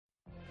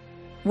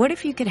What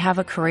if you could have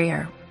a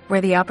career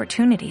where the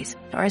opportunities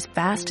are as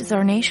vast as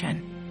our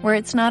nation, where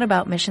it's not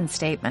about mission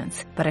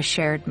statements, but a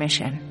shared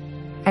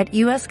mission? At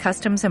U.S.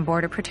 Customs and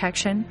Border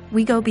Protection,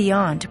 we go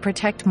beyond to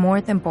protect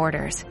more than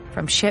borders.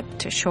 From ship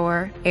to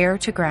shore, air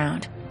to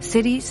ground,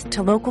 cities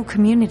to local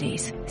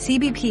communities,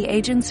 CBP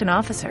agents and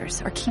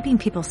officers are keeping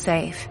people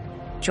safe.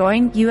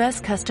 Join U.S.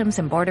 Customs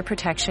and Border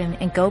Protection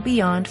and go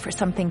beyond for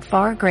something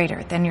far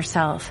greater than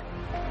yourself.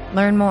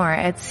 Learn more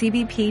at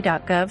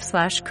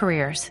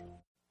cbp.gov/careers.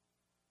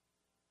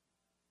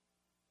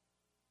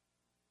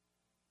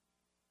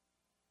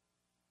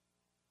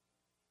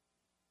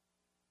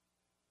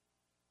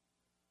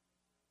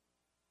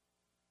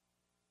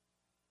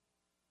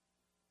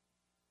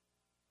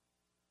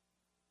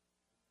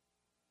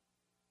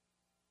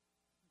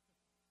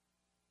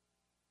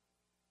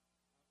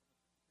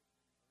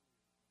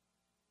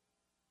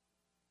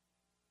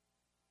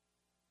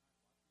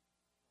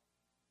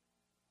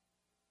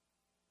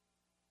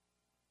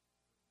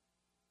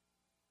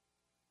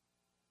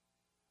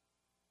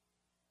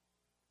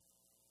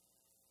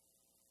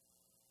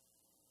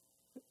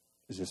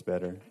 Is this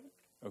better?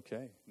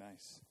 Okay,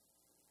 nice.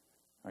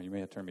 All right, you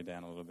may have turned me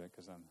down a little bit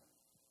because I'm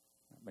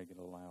making it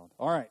a little loud.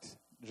 All right,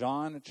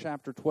 John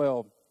chapter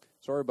 12.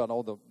 Sorry about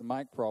all the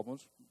mic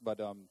problems, but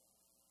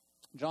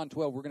John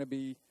 12, we're going to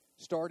be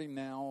starting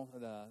now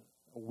the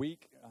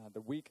week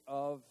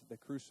of the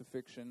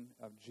crucifixion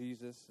of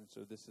Jesus. And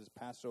so this is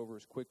Passover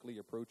is quickly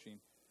approaching.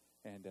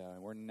 And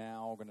we're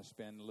now going to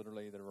spend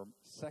literally the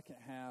second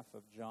half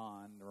of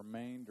John, the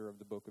remainder of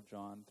the book of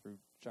John through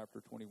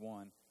chapter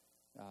 21.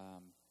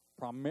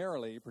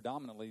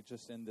 Predominantly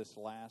just in this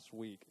last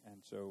week.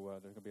 And so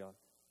there's going to be a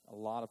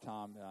lot of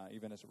time,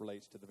 even as it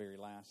relates to the very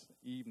last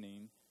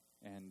evening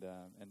and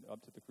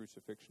up to the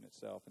crucifixion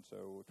itself. And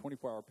so a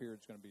 24-hour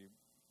period is going to be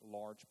a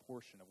large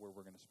portion of where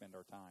we're going to spend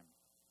our time.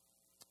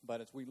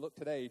 But as we look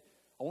today,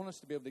 I want us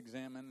to be able to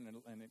examine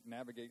and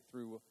navigate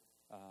through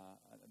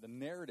the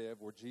narrative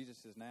where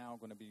Jesus is now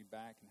going to be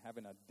back and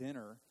having a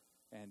dinner.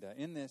 And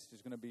in this,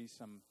 there's going to be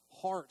some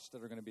hearts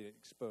that are going to be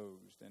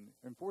exposed.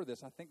 And for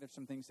this, I think there's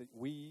some things that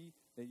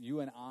you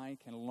and I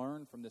can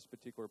learn from this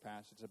particular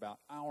passage about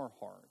our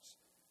hearts.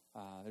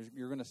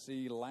 You're going to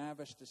see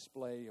lavish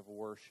display of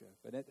worship.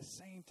 But at the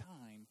same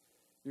time,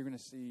 you're going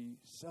to see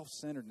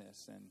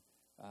self-centeredness and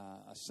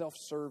a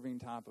self-serving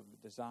type of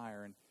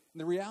desire. And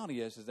the reality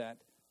is that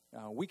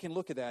we can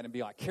look at that and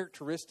be like,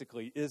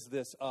 characteristically, is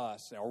this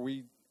us? Are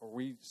we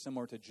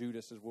similar to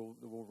Judas, as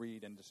we'll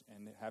read and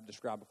have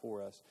described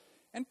before us?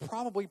 And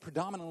probably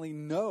predominantly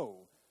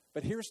no.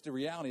 But here's the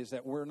reality: is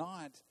that we're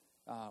not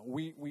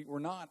we're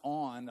not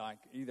on like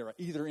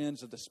either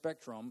ends of the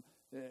spectrum.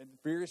 At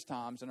various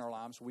times in our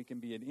lives, we can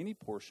be at any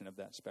portion of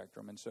that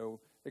spectrum, and so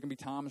there can be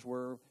times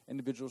where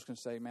individuals can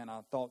say, "Man, I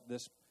thought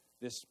this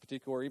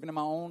particular, even in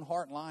my own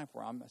heart and life,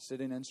 where I'm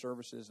sitting in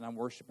services and I'm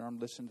worshiping, I'm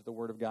listening to the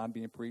Word of God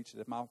being preached.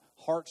 If my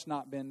heart's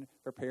not been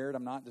prepared,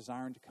 I'm not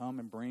desiring to come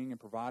and bring and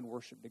provide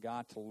worship to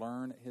God to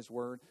learn His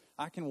Word.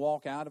 I can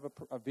walk out of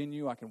a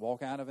venue, I can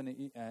walk out of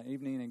an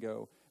evening and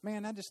go,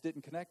 man, that just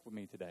didn't connect with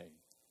me today.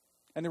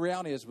 And the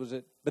reality is,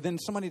 but then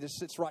somebody that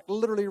sits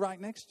literally right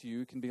next to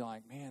you can be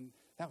like, man,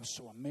 that was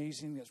so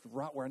amazing. That's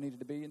right where I needed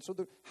to be. And so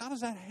how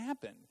does that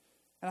happen?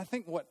 And I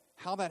think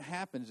how that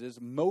happens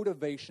is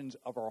motivations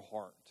of our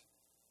heart.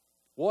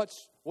 What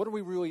are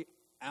we really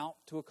out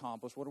to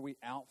accomplish? What are we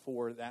out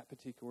for that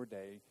particular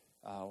day?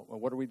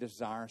 What are we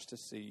desirous to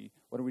see?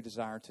 What do we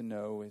desire to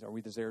know? Are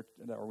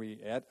we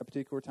at a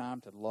particular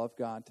time to love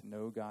God, to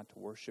know God, to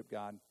worship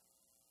God?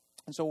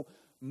 And so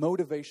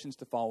motivations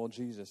to follow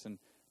Jesus. And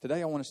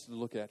today I want us to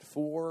look at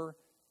 4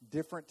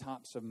 different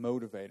types of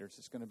motivators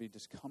that's going to be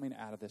just coming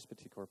out of this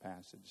particular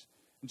passage.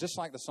 And just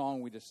like the song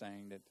we just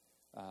sang, that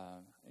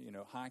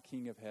High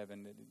King of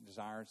Heaven, that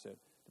desires to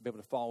be able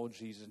to follow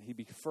Jesus, and He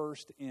be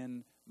first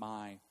in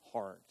my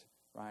heart,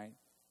 right?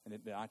 And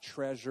that I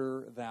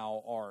treasure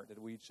Thou art,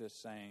 that we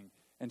just sang.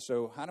 And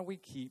so how do we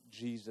keep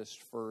Jesus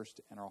first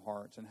in our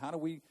hearts? And how do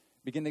we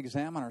begin to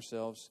examine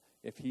ourselves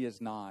if He is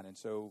not? And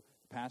so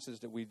the passage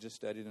that we just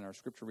studied in our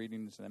scripture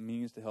readings, and a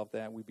means to help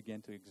that, we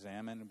begin to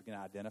examine and begin to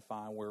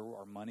identify where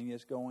our money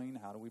is going.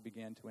 How do we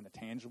begin to, in a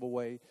tangible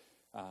way,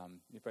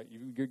 if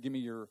you give me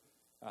your,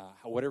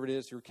 whatever it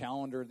is, your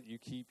calendar that you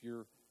keep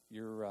your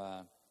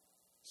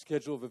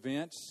schedule of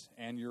events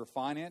and your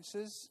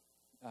finances,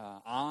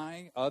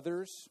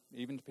 others,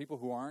 even people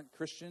who aren't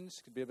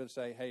Christians, could be able to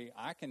say, hey,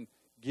 I can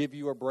give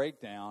you a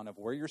breakdown of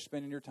where you're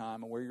spending your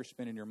time and where you're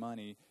spending your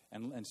money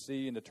and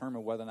see and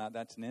determine whether or not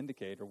that's an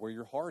indicator where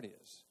your heart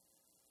is,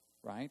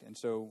 right? And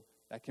so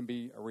that can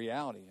be a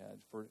reality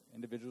for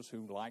individuals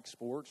who like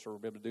sports or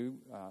be able to do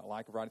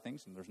like a variety of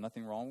things, and there's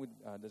nothing wrong with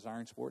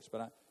desiring sports.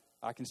 But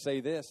I can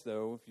say this,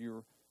 though, if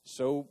you're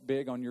so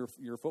big on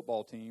your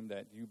football team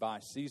that you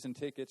buy season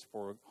tickets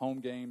for home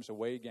games,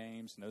 away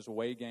games, and those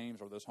away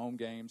games or those home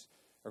games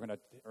are going to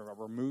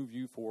remove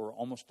you for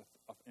almost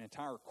an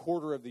entire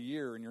quarter of the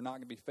year, and you're not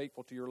going to be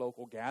faithful to your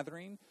local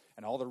gathering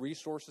and all the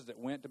resources that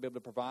went to be able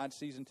to provide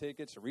season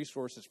tickets, the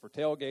resources for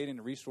tailgating,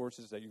 the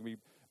resources that you're going to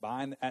be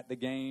buying at the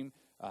game,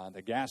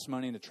 the gas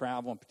money and the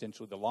travel and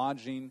potentially the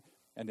lodging,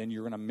 and then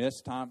you're going to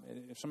miss time.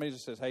 If somebody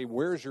just says, hey,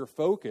 where's your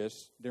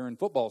focus during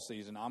football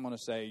season? I'm going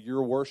to say,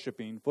 you're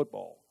worshiping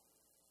football.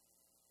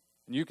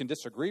 And you can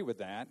disagree with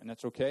that, and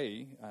that's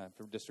okay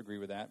to disagree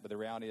with that, but the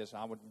reality is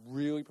I would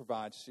really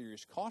provide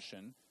serious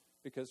caution,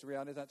 because the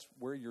reality is that's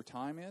where your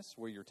time is,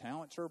 where your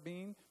talents are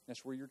being,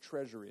 that's where your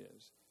treasure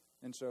is.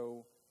 And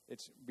so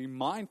be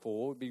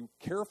mindful, be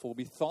careful,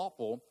 be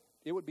thoughtful.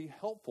 It would be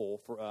helpful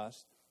for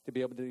us to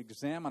be able to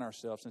examine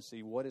ourselves and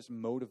see what is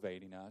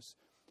motivating us,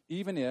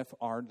 even if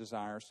our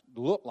desires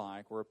look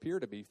like or appear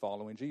to be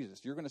following Jesus.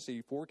 You're going to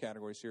see 4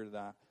 categories here that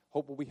I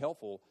hope will be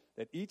helpful,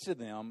 that each of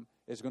them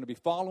is going to be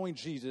following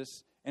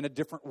Jesus in a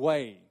different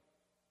way.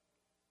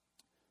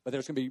 But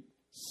there's going to be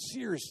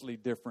seriously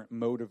different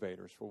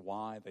motivators for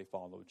why they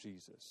follow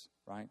Jesus,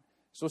 right?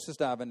 So let's just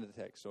dive into the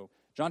text. So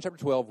John chapter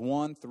 12,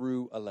 1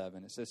 through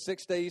 11. It says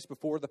 6 days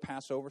before the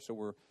Passover, so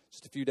we're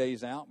just a few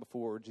days out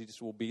before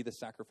Jesus will be the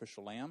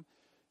sacrificial lamb.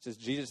 It says,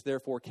 Jesus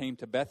therefore came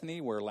to Bethany,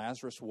 where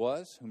Lazarus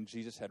was, whom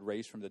Jesus had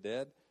raised from the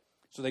dead.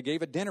 So they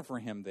gave a dinner for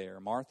him there.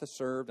 Martha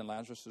served, and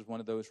Lazarus was one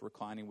of those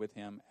reclining with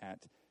him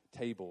at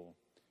table.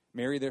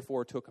 Mary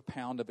therefore took a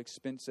pound of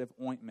expensive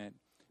ointment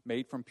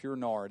made from pure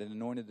nard and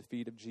anointed the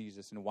feet of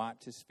Jesus and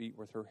wiped his feet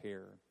with her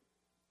hair.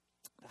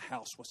 The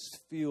house was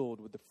filled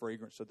with the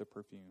fragrance of the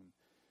perfume.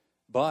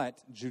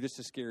 But Judas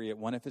Iscariot,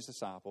 one of his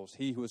disciples,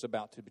 he who was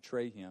about to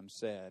betray him,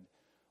 said,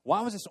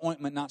 why was this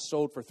ointment not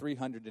sold for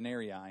 300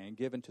 denarii and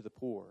given to the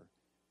poor?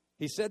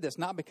 He said this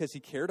not because he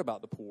cared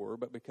about the poor,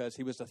 but because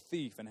he was a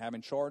thief, and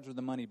having charge of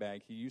the money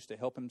bag, he used to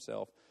help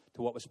himself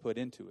to what was put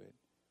into it.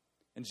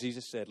 And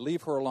Jesus said,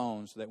 leave her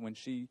alone so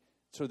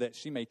that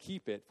she may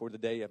keep it for the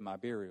day of my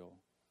burial.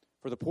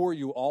 For the poor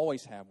you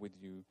always have with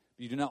you,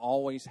 but you do not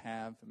always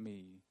have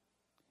me.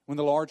 When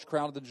the large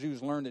crowd of the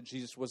Jews learned that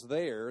Jesus was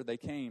there, they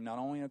came not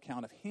only on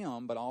account of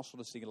him, but also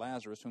to see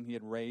Lazarus, whom he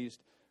had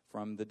raised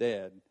from the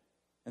dead.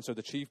 And so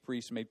the chief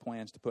priests made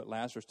plans to put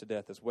Lazarus to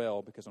death as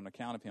well, because on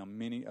account of him,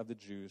 many of the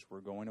Jews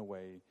were going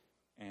away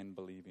and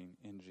believing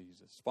in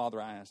Jesus. Father,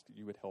 I ask that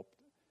you would help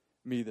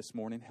me this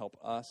morning, help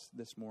us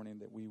this morning,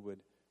 that we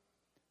would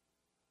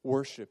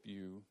worship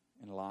you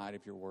in light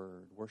of your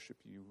word, worship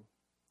you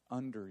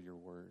under your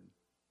word.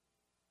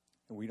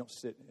 And we don't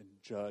sit and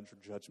judge or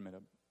judgment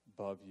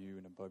above you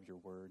and above your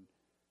word,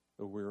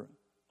 but we're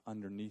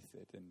underneath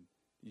it, and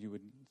you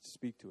would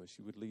speak to us,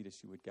 you would lead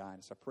us, you would guide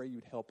us. I pray you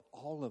would help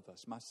all of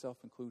us, myself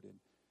included,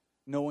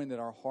 knowing that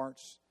our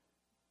hearts,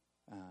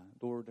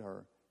 Lord,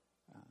 are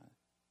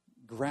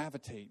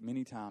gravitate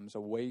many times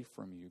away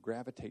from you,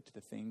 gravitate to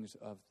the things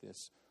of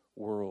this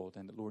world,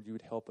 and that, Lord, you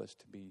would help us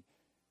to be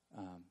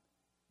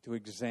to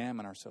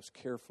examine ourselves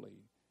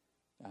carefully,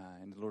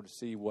 and Lord, to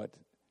see what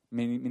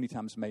many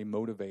times may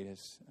motivate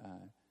us,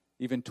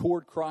 even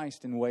toward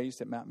Christ in ways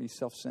that might be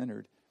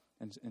self-centered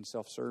and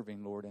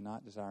self-serving, Lord, and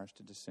not desires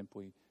to just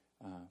simply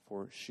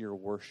for sheer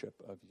worship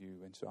of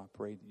you. And so I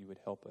pray that you would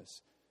help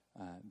us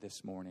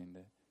this morning to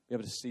be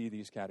able to see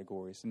these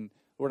categories. And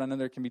Lord, I know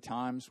there can be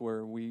times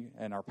where we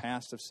in our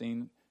past have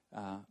seen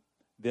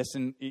this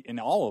in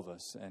all of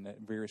us and at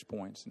various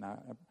points. And I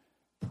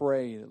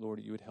pray that,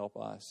 Lord, you would help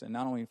us. And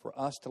not only for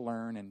us to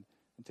learn and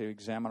to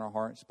examine our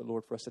hearts, but,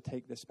 Lord, for us to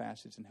take this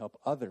passage and help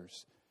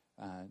others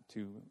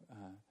to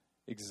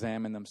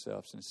examine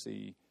themselves and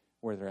see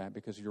where they're at,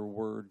 because your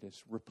word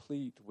is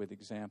replete with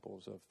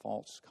examples of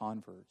false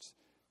converts.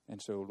 And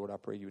so, Lord, I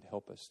pray you would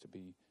help us to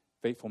be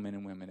faithful men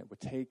and women that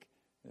would take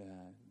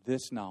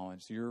this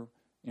knowledge, your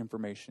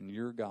information,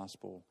 your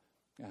gospel,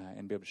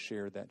 and be able to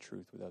share that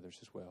truth with others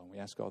as well. We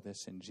ask all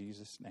this in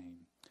Jesus' name.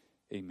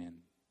 Amen.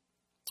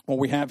 What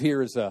we have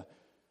here is a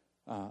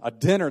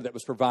dinner that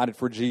was provided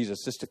for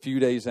Jesus just a few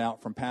days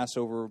out from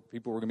Passover.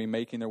 People were going to be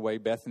making their way.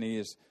 Bethany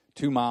is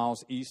 2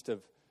 miles east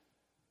of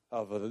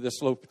this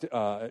slope,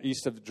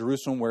 east of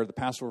Jerusalem, where the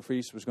Passover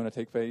feast was going to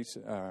take place.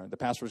 The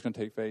Passover was going to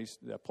take place.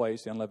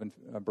 The unleavened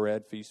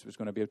bread feast was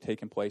going to be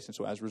taking place. And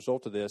so, as a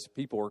result of this,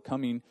 people were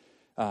coming,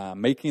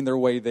 making their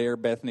way there.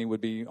 Bethany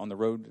would be on the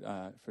road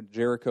for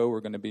Jericho.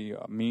 We're going to be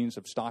a means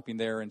of stopping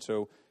there, and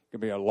so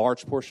going to be a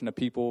large portion of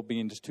people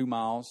being just 2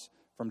 miles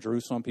from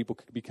Jerusalem. People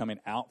could be coming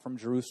out from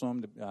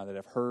Jerusalem that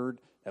have heard,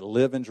 that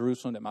live in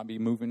Jerusalem, that might be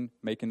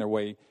making their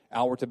way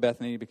outward to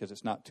Bethany because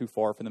it's not too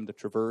far for them to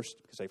traverse,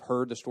 because they've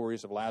heard the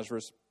stories of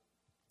Lazarus.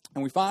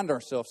 And we find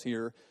ourselves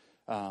here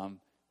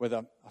with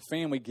a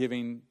family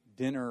giving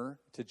dinner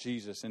to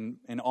Jesus in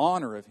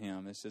honor of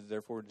him. It says,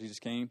 therefore, Jesus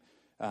came.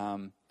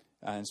 And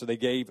so they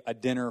gave a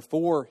dinner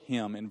for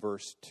him in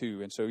verse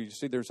 2. And so you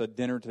see there's a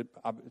dinner to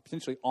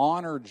potentially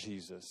honor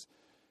Jesus.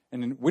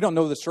 And we don't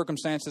know the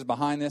circumstances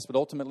behind this, but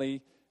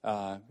ultimately,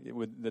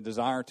 with the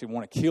desire to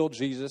want to kill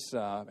Jesus,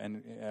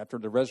 and after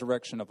the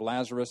resurrection of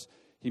Lazarus,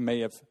 he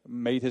may have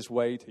made his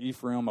way to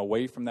Ephraim,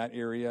 away from that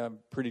area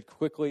pretty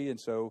quickly. And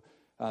so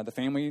the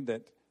family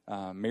that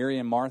Mary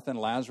and Martha and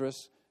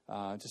Lazarus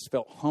just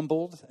felt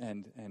humbled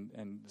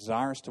and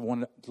desirous to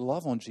want to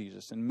love on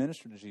Jesus and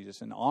minister to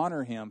Jesus and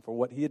honor him for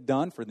what he had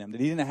done for them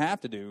that he didn't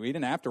have to do. He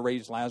didn't have to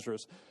raise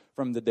Lazarus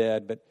from the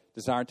dead, but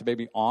desired to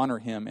maybe honor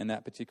him in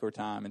that particular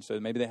time. And so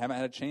maybe they haven't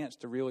had a chance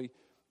to really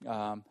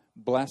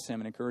bless him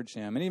and encourage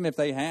him. And even if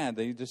they had,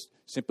 they just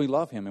simply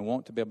love him and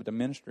want to be able to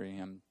minister to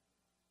him.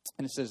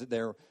 And it says that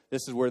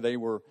this is where they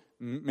were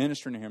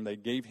ministering to him. They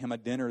gave him a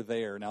dinner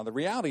there. Now, the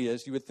reality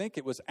is you would think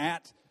it was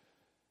at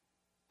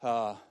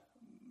the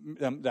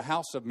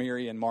house of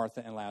Mary and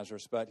Martha and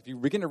Lazarus. But if you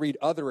begin to read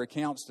other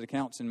accounts, the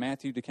accounts in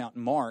Matthew, the account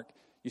in Mark,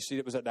 you see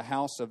it was at the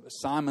house of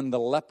Simon the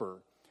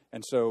leper.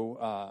 And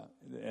so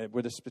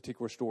where this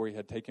particular story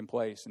had taken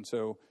place. And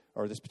so,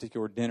 or this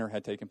particular dinner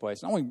had taken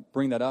place. And I only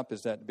bring that up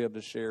is that to be able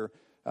to share,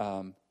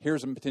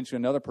 here's potentially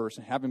another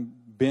person, having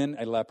been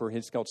a leper,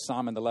 he's called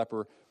Simon the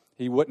leper.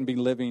 He wouldn't be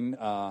living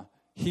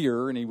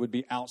here, and he would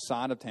be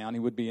outside of town. He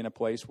would be in a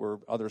place where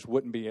others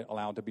wouldn't be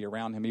allowed to be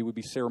around him. He would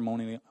be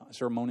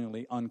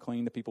ceremonially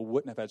unclean. The people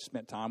wouldn't have had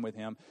spent time with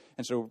him.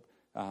 And so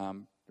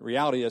the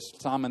reality is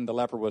Simon the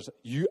leper was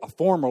a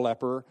former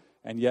leper,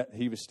 and yet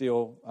he was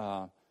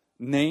still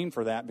named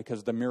for that because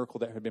of the miracle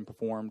that had been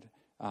performed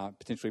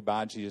potentially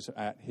by Jesus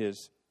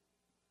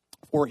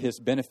for his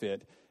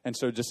benefit. And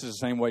so just as the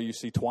same way you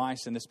see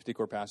twice in this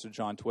particular passage,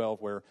 John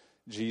 12, where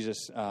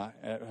Jesus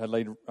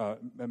had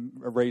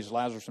raised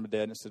Lazarus from the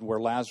dead, and it said where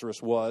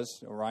Lazarus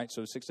was, all right?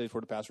 So 6 days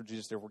before the Passover,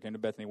 Jesus therefore came to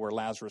Bethany, where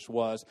Lazarus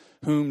was,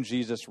 whom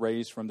Jesus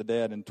raised from the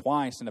dead. And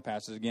twice in the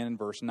passage, again in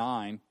verse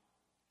 9,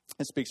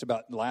 it speaks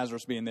about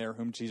Lazarus being there,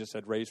 whom Jesus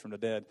had raised from the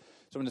dead.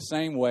 So in the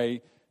same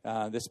way,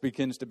 this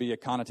begins to be a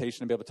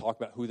connotation to be able to talk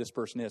about who this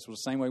person is. It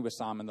was the same way with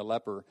Simon the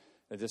leper,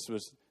 that this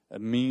was a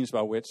means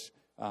by which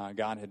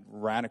God had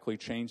radically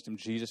changed him.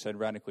 Jesus had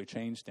radically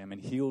changed him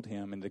and healed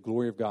him, and the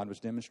glory of God was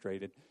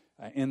demonstrated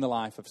in the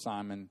life of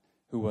Simon,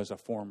 who was a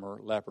former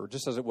leper.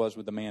 Just as it was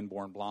with the man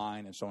born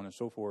blind and so on and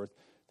so forth,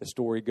 the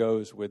story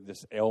goes with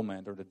this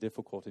ailment or the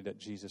difficulty that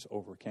Jesus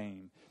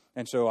overcame.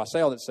 And so I say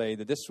all that to say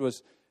that this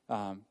was,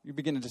 you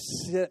begin to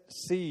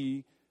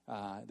see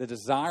the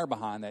desire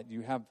behind that.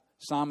 You have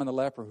Simon the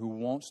leper who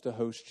wants to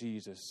host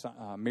Jesus,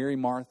 Mary,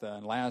 Martha,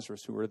 and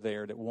Lazarus who are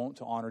there that want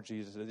to honor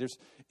Jesus. There's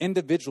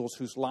individuals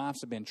whose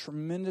lives have been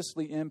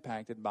tremendously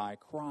impacted by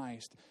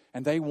Christ,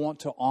 and they want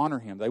to honor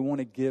him. They want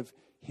to give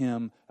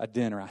him a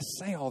dinner. I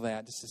say all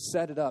that just to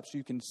set it up so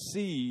you can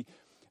see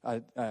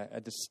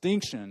a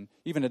distinction,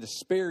 even a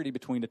disparity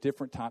between the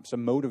different types of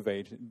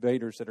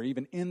motivators that are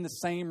even in the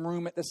same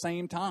room at the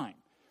same time.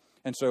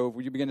 And so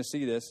when you begin to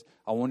see this,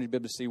 I want you to be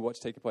able to see what's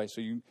taking place.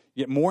 So you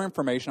get more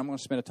information. I'm going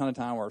to spend a ton of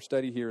time. Our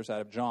study here is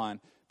out of John.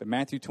 But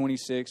Matthew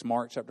 26,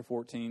 Mark chapter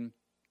 14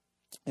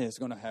 is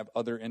going to have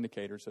other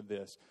indicators of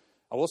this.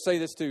 I will say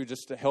this too,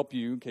 just to help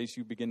you in case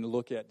you begin to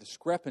look at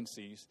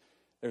discrepancies.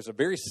 There's a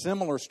very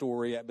similar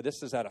story, but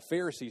this is at a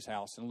Pharisee's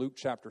house in Luke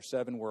chapter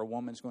 7 where a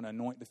woman's going to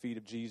anoint the feet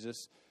of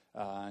Jesus.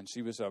 And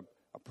she was a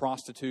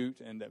prostitute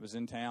and that was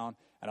in town.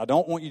 And I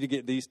don't want you to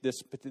get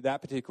that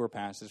particular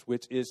passage,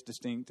 which is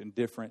distinct and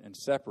different and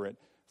separate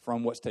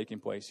from what's taking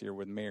place here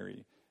with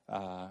Mary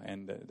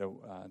and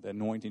the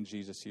anointing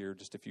Jesus here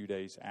just a few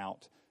days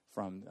out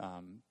from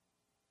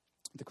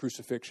the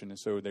crucifixion. And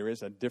so there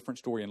is a different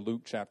story in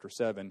Luke chapter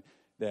 7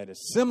 that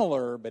is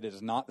similar, but it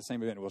is not the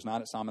same event. It was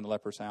not at Simon the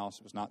leper's house.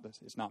 It's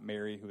not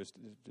Mary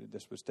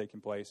this was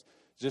taking place.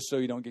 Just so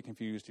you don't get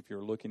confused if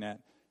you're looking at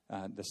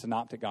the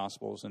Synoptic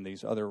Gospels and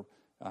these other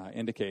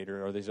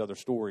indicator or these other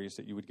stories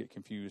that you would get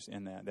confused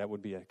in that. That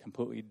would be a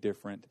completely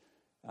different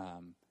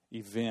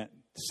event.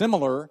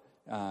 Similar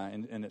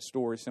in its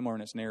story, similar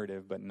in its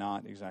narrative, but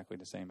not exactly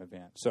the same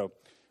event. So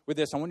with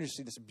this, I want you to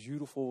see this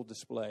beautiful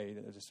display,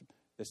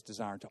 this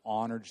desire to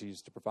honor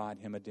Jesus, to provide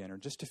him a dinner,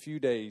 just a few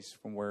days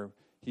from where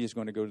he is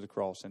going to go to the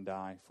cross and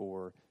die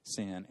for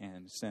sin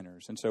and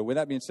sinners. And so with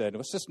that being said,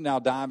 let's just now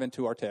dive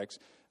into our text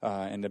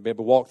and to be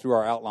able to walk through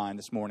our outline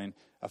this morning.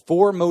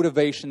 4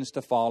 motivations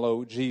to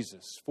follow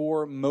Jesus.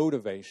 4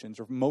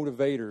 motivations or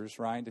motivators,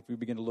 right? If we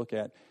begin to look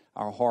at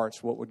our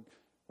hearts, what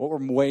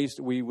were ways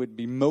that we would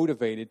be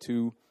motivated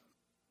to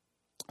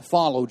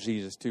follow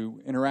Jesus,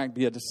 to interact,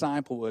 be a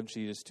disciple of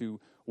Jesus, to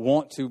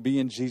want to be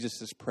in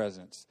Jesus'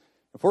 presence.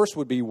 The first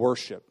would be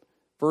worship.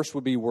 First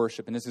would be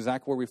worship, and this is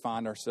exactly where we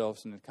find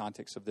ourselves in the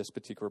context of this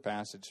particular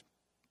passage.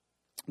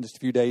 In just a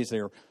few days, they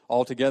are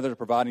all together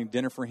providing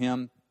dinner for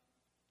him.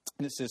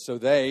 And it says, so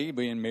they,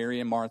 being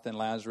Mary and Martha and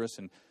Lazarus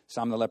and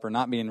Simon the leper,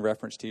 not being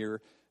referenced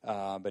here,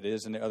 but it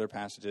is in the other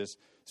passages,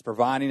 is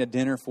providing a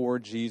dinner for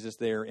Jesus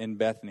there in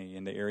Bethany,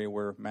 in the area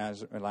where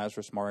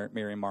Lazarus,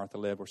 Mary, and Martha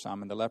lived, where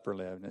Simon the leper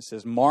lived. And it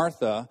says,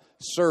 Martha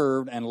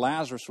served, and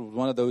Lazarus was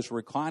one of those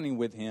reclining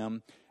with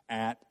him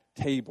at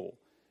table.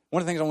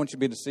 One of the things I want you to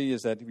be able to see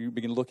is that if you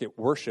begin to look at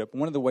worship,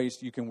 one of the ways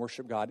you can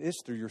worship God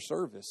is through your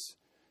service.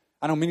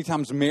 I know many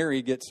times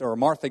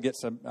Martha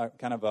gets a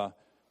kind of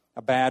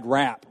a bad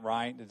rap,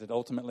 right? That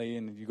ultimately,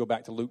 and you go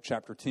back to Luke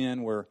chapter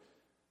 10, where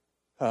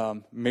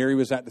Mary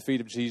was at the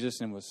feet of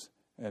Jesus and was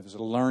was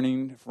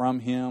learning from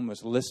him,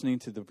 was listening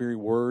to the very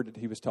word that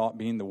he was taught,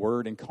 being the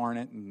word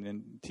incarnate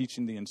and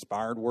teaching the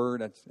inspired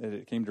word.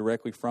 It came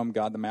directly from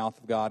God, the mouth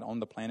of God on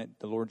the planet,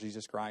 the Lord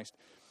Jesus Christ.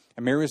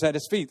 And Mary was at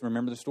his feet.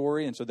 Remember the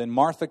story? And so then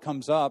Martha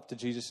comes up to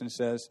Jesus and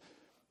says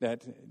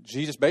that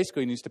Jesus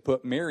basically needs to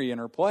put Mary in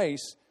her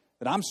place,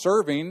 that I'm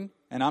serving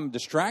and I'm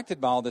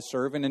distracted by all this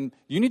serving, and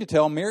you need to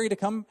tell Mary to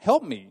come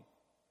help me.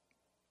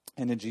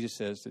 And then Jesus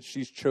says that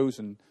she's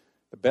chosen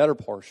the better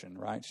portion,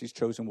 right? She's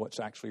chosen what's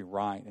actually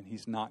right, and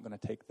he's not going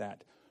to take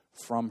that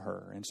from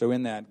her. And so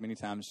in that, many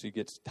times she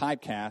gets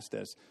typecast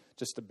as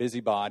just a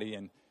busybody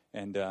and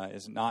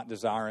is not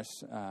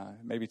desirous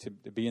maybe to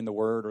be in the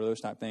Word or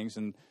those type of things.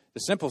 And the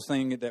simplest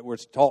thing that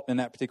was taught in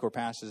that particular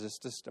passage is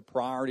just the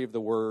priority of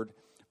the Word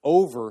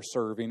over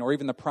serving, or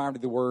even the priority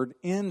of the Word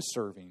in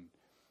serving.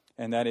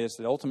 And that is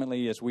that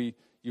ultimately, as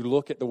you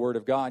look at the Word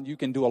of God, you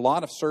can do a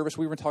lot of service.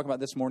 We were talking about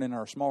this morning in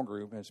our small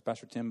group, as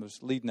Pastor Tim was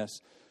leading us,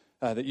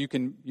 that you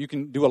can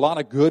do a lot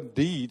of good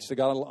deeds, you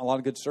got a lot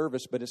of good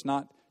service, but it's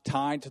not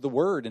tied to the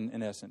Word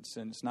in essence,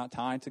 and it's not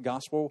tied to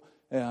gospel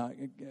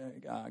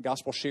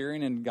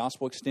sharing and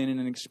gospel extending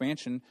and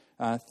expansion,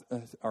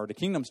 or the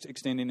kingdom's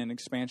extending and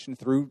expansion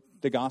through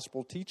the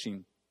gospel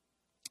teaching.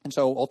 And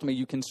so ultimately,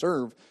 you can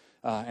serve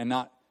and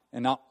not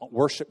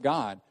worship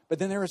God. But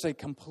then there is a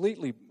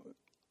completely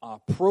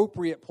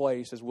appropriate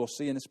place, as we'll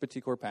see in this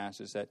particular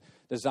passage, that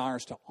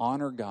desires to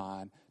honor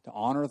God, to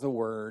honor the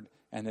Word,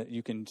 and that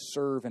you can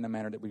serve in a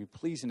manner that would be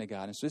pleasing to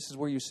God. And so this is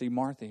where you see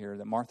Martha here,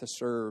 that Martha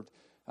served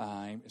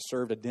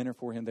a dinner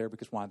for him there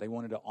because why? They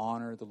wanted to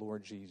honor the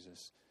Lord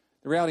Jesus.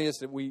 The reality is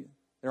that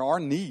there are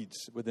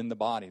needs within the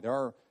body. There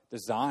are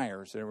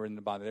desires that are in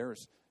the body.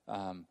 There's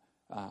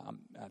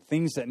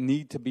things that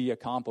need to be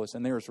accomplished,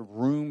 and there's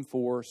room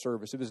for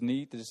service. It was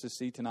neat just to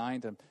see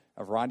tonight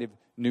a variety of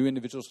new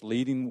individuals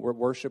leading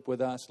worship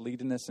with us,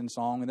 leading us in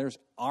song, and there's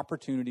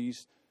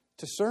opportunities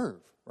to serve,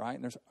 right?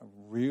 And there's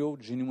real,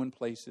 genuine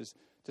places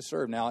to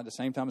serve. Now, at the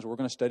same time as we're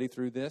going to study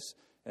through this,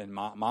 and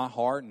my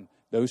heart and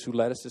those who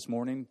led us this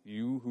morning,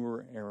 you who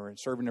are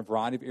serving a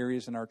variety of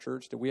areas in our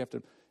church, that we have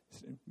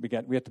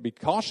to be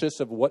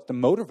cautious of what the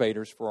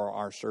motivators for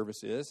our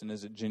service is, and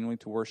is it genuinely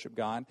to worship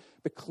God?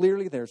 But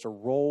clearly there's a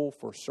role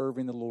for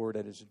serving the Lord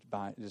that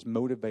is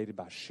motivated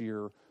by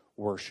sheer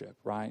worship,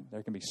 right?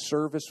 There can be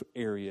service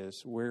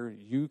areas where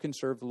you can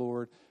serve the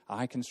Lord,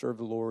 I can serve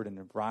the Lord in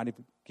a variety of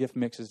gift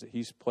mixes that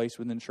He's placed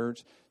within the church,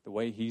 the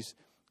way He's,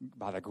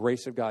 by the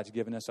grace of God, He's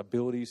given us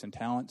abilities and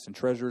talents and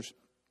treasures,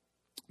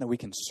 that we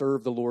can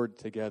serve the Lord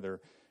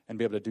together and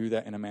be able to do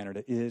that in a manner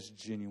that is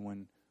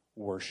genuine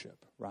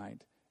worship,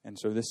 right? And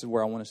so this is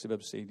where I want us to be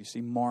able to see. You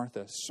see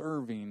Martha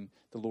serving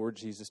the Lord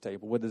Jesus'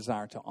 table with a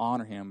desire to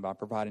honor Him by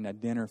providing a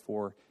dinner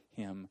for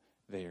Him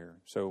there.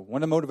 So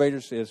one of the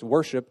motivators is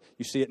worship.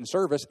 You see it in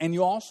service, and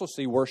you also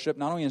see worship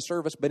not only in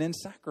service, but in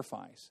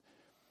sacrifice.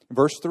 In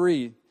verse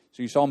 3,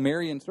 so you saw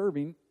Mary in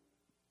serving.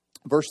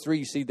 Verse 3,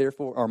 you see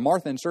therefore, or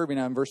Martha in serving.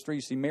 Now in verse 3,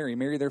 you see Mary.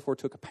 Mary therefore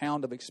took a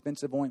pound of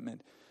expensive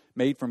ointment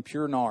made from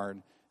pure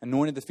nard,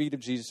 anointed the feet of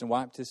Jesus, and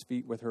wiped His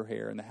feet with her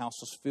hair. And the house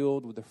was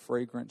filled with the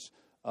fragrance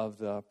of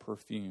the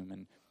perfume.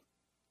 And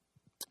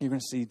you're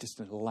going to see just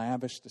a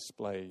lavish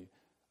display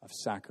of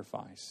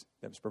sacrifice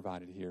that was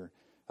provided here.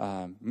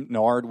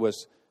 Nard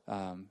was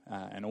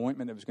an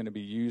ointment that was going to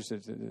be used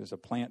as a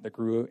plant that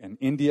grew in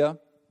India.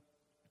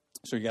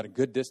 So you got a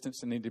good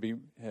distance that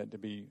had to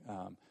be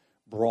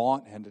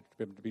brought, had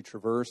to be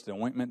traversed. The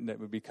ointment that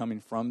would be coming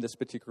from this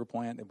particular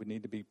plant that would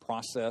need to be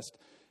processed.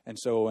 And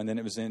then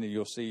it was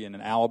you'll see in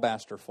an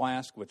alabaster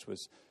flask, which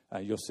was,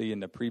 you'll see in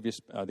the previous,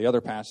 the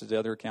other passages, the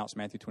other accounts,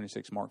 Matthew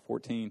 26, Mark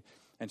 14.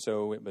 And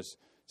so it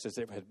says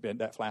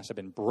that flask had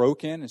been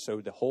broken, and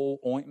so the whole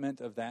ointment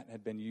of that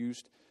had been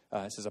used.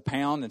 It says a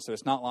pound, and so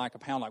it's not like a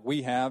pound like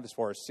we have as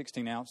far as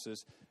 16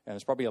 ounces. And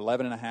it's probably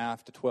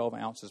 11.5 to 12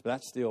 ounces, but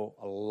that's still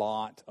a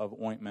lot of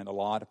ointment, a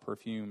lot of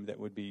perfume that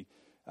would be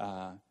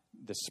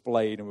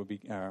displayed and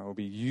would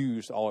be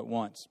used all at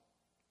once.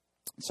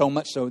 So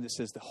much so that it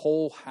says the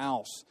whole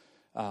house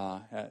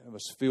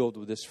was filled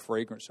with this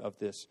fragrance of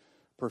this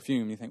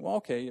perfume. You think, well,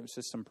 okay, it was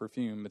just some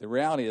perfume. But the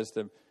reality is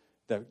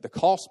the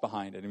cost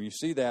behind it. And you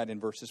see that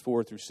in verses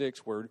 4 through 6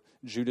 where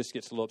Judas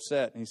gets a little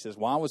upset. And he says,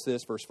 why was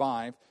this, verse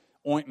 5,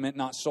 ointment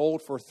not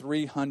sold for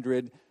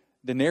 300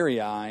 denarii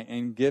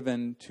and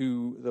given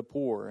to the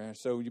poor? And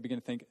so you begin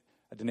to think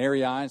a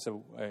denarii is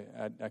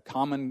a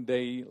common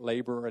day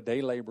labor, a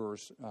day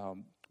laborer's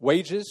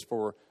wages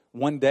for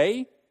one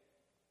day.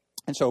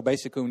 And so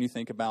basically when you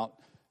think about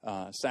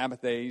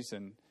Sabbath days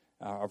and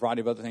a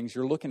variety of other things,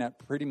 you're looking at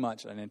pretty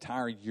much an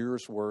entire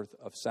year's worth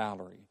of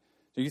salary.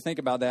 So you think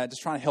about that,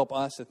 just trying to help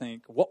us to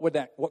think,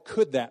 what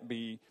could that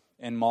be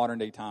in modern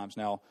day times?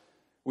 Now,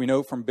 we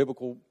know from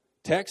biblical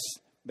texts,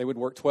 they would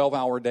work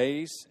 12-hour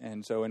days,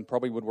 and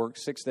probably would work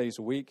 6 days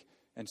a week.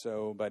 And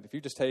so, but if you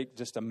just take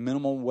just a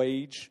minimum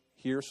wage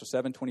here, so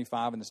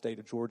 $7.25 in the state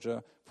of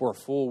Georgia for a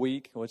full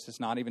week, let's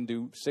just not even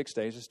do 6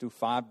 days, just do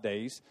 5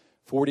 days,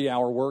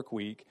 40-hour work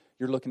week,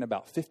 you're looking at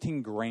about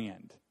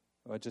 $15,000,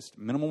 just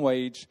minimum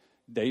wage,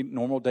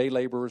 normal day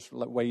laborers'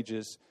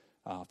 wages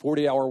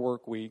 40-hour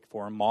work week.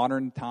 For a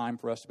modern time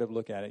for us to be able to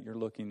look at it, you're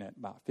looking at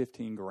about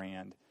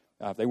 $15,000.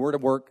 If they were to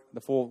work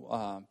the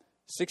full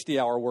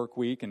 60-hour work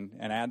week and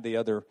add the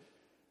other,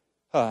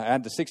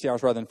 add the 60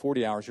 hours rather than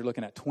 40 hours, you're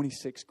looking at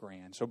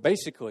 $26,000. So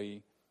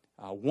basically,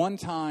 a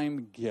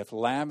one-time gift,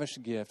 lavish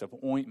gift of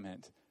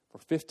ointment for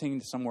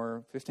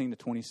 $15,000 to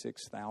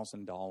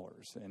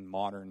 $26,000 in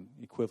modern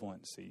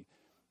equivalency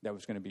that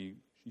was going to be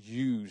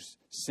used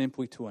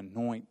simply to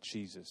anoint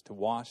Jesus, to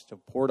wash, to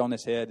pour it on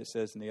his head, it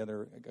says in the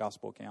other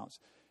gospel accounts,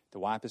 to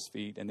wipe his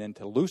feet, and then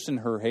to loosen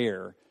her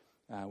hair,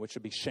 which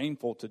would be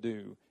shameful to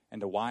do,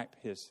 and to wipe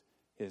his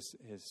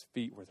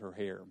feet with her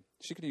hair.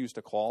 She could have used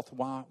a cloth to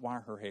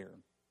wire her hair.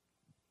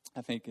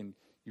 I think, and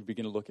you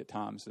begin to look at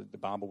times that the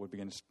Bible would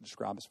begin to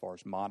describe as far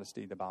as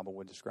modesty. The Bible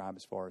would describe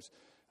as far as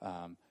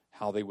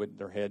how they would,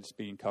 their heads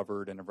being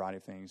covered and a variety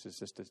of things. It's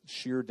just a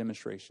sheer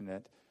demonstration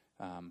that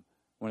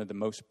one of the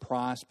most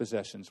prized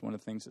possessions, one of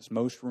the things that's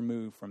most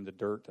removed from the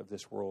dirt of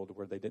this world,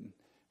 where they didn't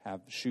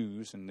have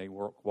shoes and they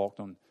walked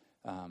on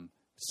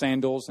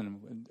sandals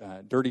and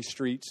dirty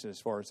streets as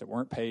far as that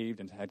weren't paved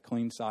and had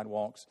clean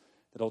sidewalks,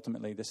 that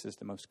ultimately this is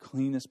the most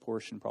cleanest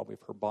portion probably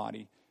of her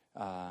body,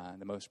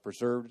 the most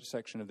preserved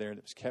section of there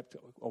that was kept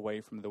away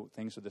from the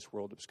things of this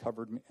world. It was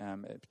covered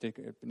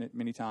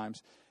many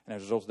times, and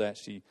as a result of that,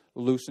 she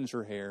loosens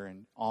her hair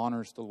and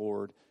honors the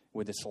Lord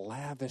with this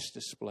lavish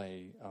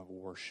display of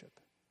worship,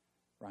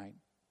 right?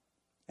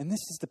 And this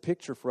is the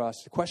picture for us.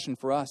 The question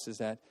for us is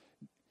that,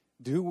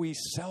 do we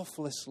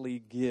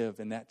selflessly give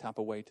in that type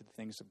of way to the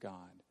things of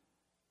God,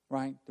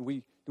 right? Do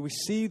we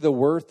see the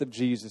worth of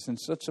Jesus in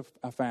such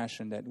a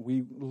fashion that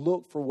we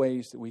look for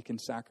ways that we can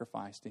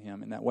sacrifice to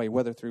Him in that way,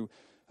 whether through,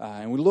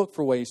 and we look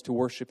for ways to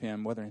worship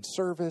Him, whether in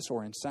service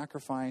or in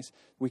sacrifice.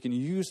 We can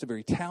use the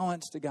very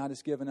talents that God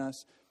has given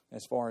us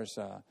as far as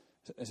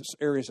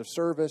areas of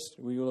service.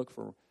 We look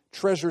for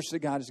treasures that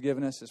God has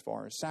given us as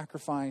far as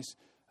sacrifice,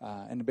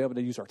 and to be able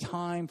to use our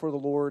time for the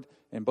Lord.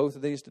 And both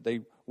of these, that they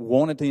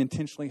wanted to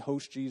intentionally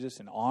host Jesus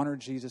and honor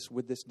Jesus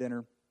with this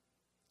dinner.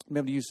 Be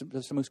able to use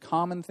the most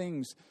common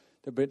things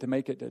to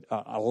make it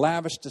a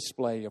lavish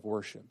display of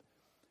worship.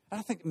 And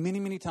I think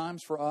many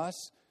times for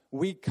us,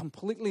 we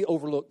completely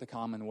overlook the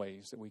common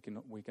ways that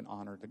we can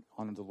honor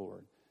the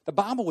Lord. The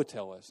Bible would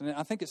tell us, and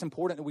I think it's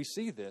important that we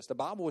see this, the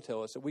Bible would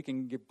tell us that we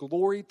can give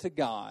glory to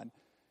God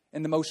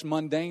in the most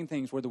mundane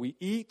things, whether we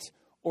eat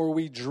or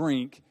we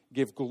drink,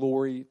 give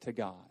glory to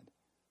God.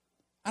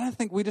 And I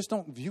think we just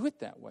don't view it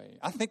that way.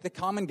 I think the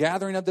common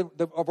gathering of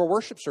our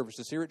worship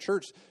services here at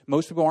church,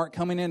 most people aren't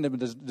coming in with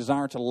the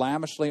desire to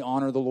lavishly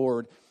honor the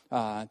Lord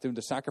through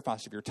the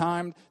sacrifice of your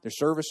time, the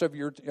service of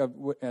your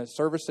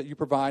service that you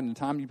provide, and the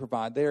time you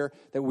provide there.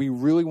 That we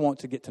really want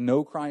to get to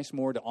know Christ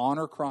more, to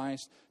honor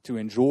Christ, to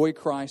enjoy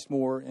Christ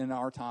more in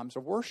our times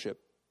of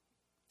worship.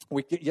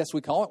 Yes,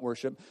 we call it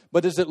worship,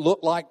 but does it look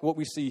like what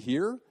we see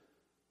here?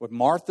 With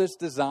Martha's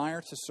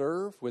desire to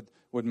serve, with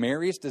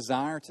Mary's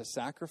desire to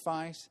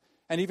sacrifice,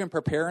 and even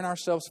preparing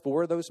ourselves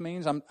for those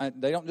means.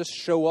 They don't just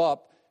show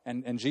up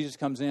and Jesus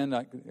comes in.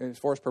 As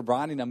far as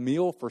providing a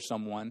meal for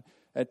someone,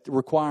 it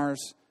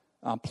requires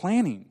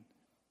planning,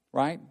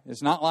 right?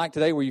 It's not like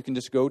today where you can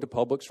just go to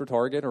Publix or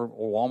Target or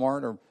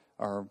Walmart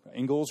or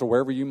Ingles or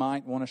wherever you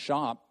might want to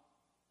shop,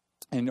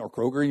 or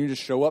Kroger, and you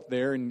just show up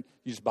there and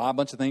you just buy a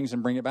bunch of things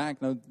and bring it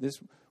back. No, this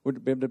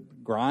would be able to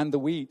grind the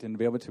wheat and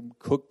be able to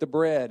cook the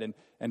bread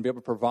and be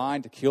able to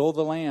provide, to kill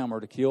the lamb or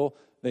to kill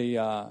the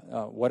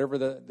whatever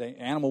the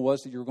animal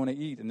was that you were going to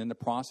eat. And then the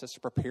process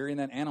of preparing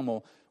that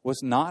animal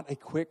was not a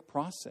quick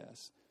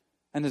process.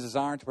 And the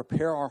desire to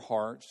prepare our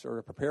hearts, or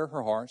to prepare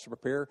her hearts, to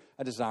prepare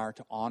a desire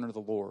to honor the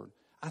Lord.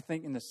 I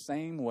think in the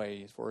same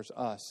way as far as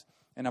us,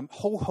 and a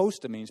whole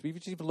host of means, if you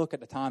just even look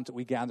at the times that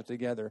we gather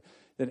together,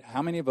 that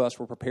how many of us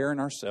were preparing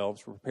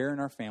ourselves, we're preparing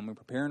our family,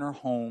 preparing our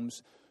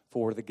homes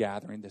for the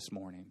gathering this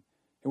morning.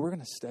 And we're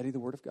going to study the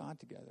Word of God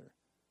together.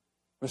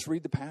 Let's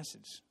read the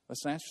passage.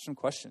 Let's answer some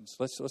questions.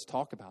 Let's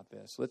talk about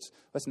this.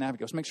 Let's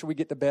navigate. Let's make sure we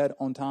get to bed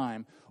on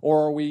time.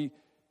 Or are we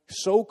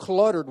so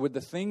cluttered with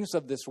the things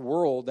of this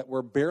world that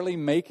we're barely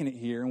making it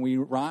here, and we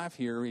arrive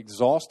here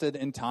exhausted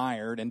and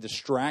tired and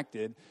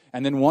distracted,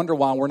 and then wonder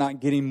why we're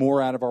not getting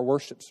more out of our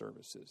worship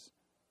services?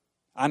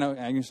 I know,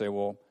 and you say,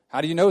 well,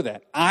 how do you know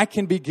that? I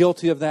can be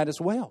guilty of that as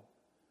well.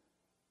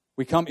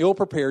 We come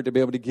ill-prepared to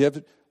be able to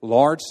give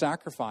large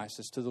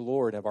sacrifices to the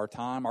Lord of our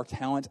time, our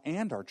talent,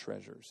 and our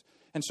treasures.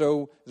 And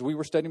so, as we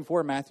were studying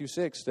before in Matthew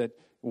 6, that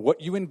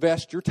what you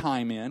invest your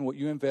time in, what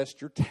you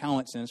invest your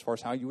talents in, as far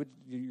as how you would,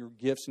 your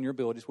gifts and your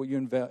abilities, what you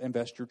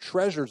invest your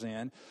treasures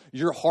in,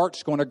 your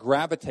heart's going to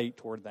gravitate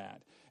toward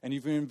that. And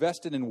if you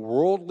invested in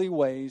worldly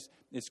ways,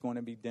 it's going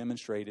to be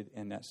demonstrated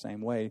in that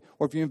same way.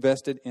 Or if you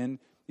invested in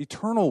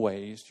eternal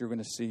ways, you're going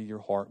to see your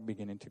heart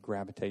beginning to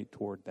gravitate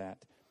toward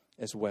that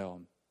as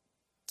well.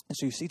 And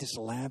so you see this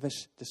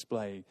lavish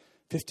display,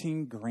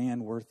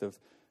 $15,000 worth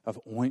of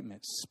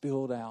ointment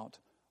spilled out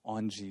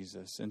on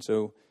Jesus. And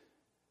so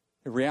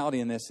the reality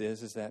in this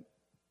is that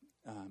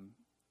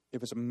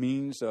it was a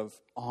means of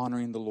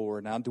honoring the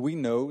Lord. Now, do we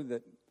know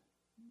that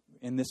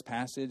in this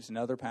passage and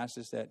other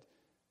passages that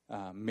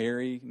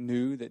Mary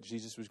knew that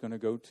Jesus was going to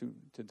go to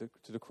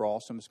the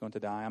cross and was going to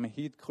die. I mean,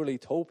 he clearly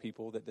told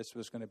people that this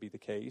was going to be the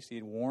case. He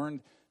had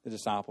warned the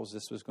disciples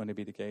this was going to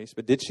be the case.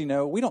 But did she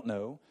know? We don't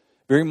know.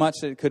 Very much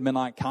it could have been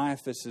like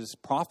Caiaphas'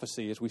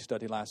 prophecy, as we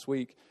studied last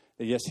week,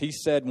 that yes, he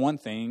said one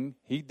thing,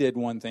 he did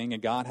one thing,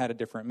 and God had a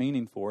different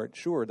meaning for it.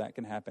 Sure, that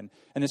can happen.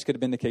 And this could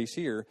have been the case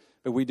here.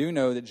 But we do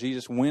know that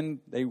Jesus,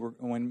 when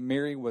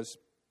Mary was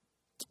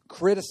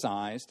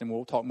criticized, and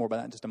we'll talk more about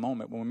that in just a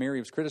moment, but when Mary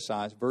was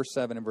criticized, verse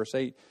 7 and verse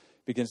 8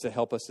 begins to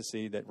help us to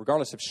see that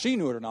regardless if she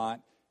knew it or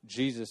not,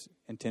 Jesus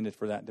intended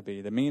for that to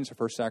be. The means of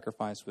her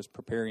sacrifice was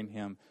preparing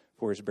him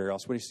for his burial.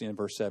 That's what you see in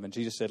verse 7.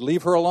 Jesus said,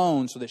 "Leave her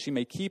alone so that she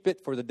may keep it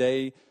for the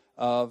day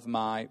of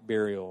my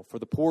burial. For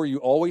the poor you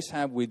always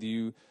have with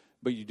you,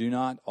 but you do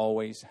not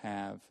always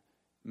have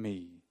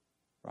me."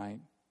 Right?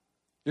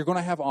 You're going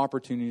to have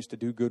opportunities to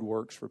do good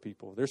works for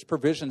people. There's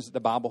provisions that the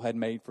Bible had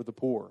made for the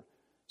poor.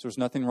 So there's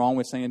nothing wrong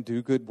with saying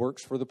do good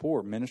works for the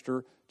poor,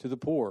 minister to the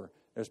poor.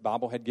 The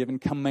Bible had given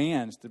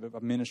commands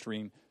of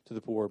ministering to the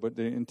poor. But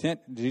the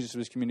intent Jesus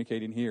was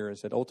communicating here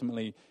is that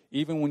ultimately,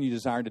 even when you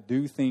desire to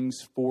do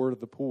things for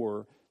the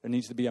poor, there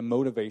needs to be a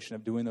motivation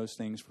of doing those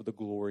things for the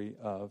glory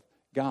of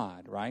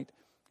God, right?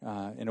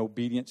 In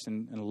obedience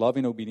and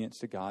loving obedience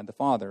to God the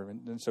Father.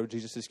 And so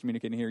Jesus is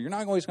communicating here, you're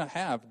not always going to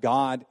have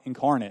God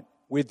incarnate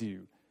with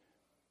you.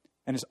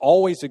 And it's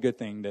always a good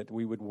thing that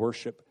we would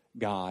worship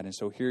God. And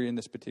so here in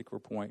this particular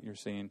point, you're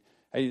saying,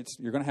 hey,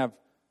 you're going to have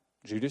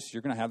Judas,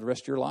 you're going to have the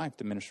rest of your life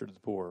to minister to the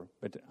poor.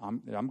 But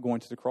I'm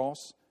going to the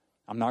cross.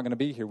 I'm not going to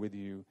be here with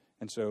you.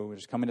 And so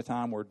there's coming a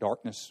time where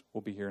darkness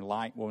will be here and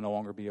light will no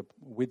longer be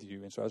with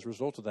you. And so as a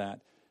result of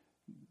that,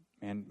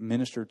 and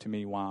minister to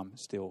me while I'm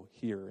still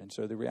here. And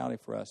so the reality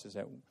for us is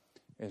that,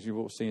 as you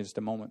will see in just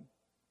a moment,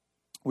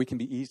 we can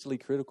be easily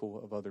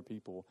critical of other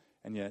people.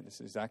 And yet it's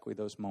exactly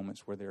those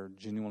moments where they're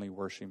genuinely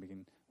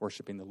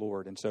worshiping the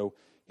Lord. And so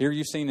here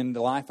you've seen in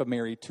the life of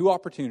Mary 2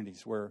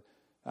 opportunities where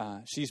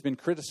she's been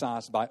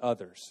criticized by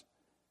others,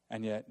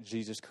 and yet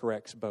Jesus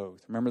corrects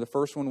both. Remember, the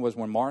first one was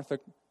when Martha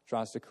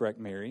tries to correct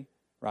Mary,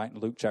 right, in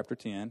Luke chapter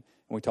 10. And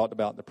we talked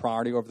about the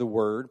priority of the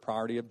Word,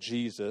 priority of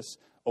Jesus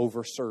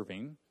over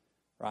serving,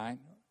 right?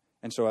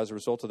 And so as a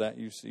result of that,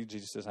 you see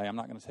Jesus says, hey, I'm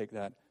not going to take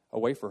that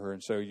away for her.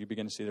 And so you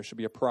begin to see there should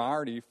be a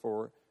priority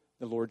for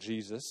the Lord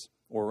Jesus,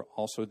 or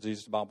also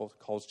Jesus, the Bible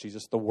calls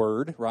Jesus the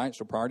Word, right?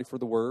 So priority for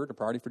the Word, a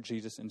priority for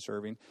Jesus in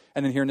serving.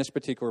 And then here in this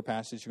particular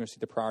passage, you're going to see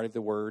the priority of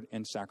the Word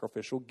in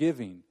sacrificial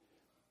giving.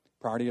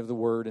 Priority of the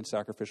Word in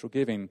sacrificial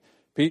giving.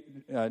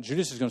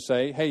 Judas is going to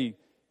say, hey,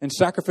 in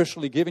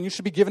sacrificially giving, you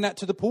should be giving that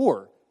to the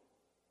poor.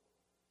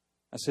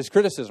 That's his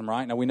criticism,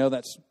 right? Now we know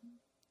that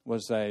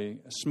was a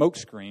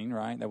smokescreen,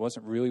 right? That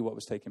wasn't really what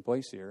was taking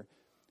place here.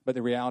 But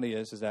the reality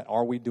is that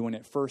are we doing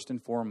it first and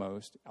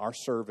foremost, our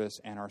service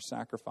and our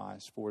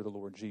sacrifice for the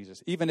Lord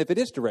Jesus? Even if it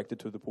is directed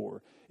to the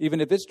poor, even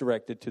if it's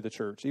directed to the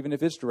church, even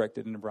if it's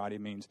directed in a variety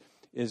of means,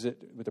 is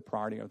it with the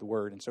priority of the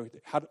Word? And so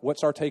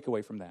what's our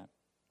takeaway from that?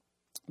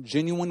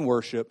 Genuine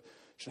worship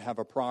should have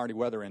a priority,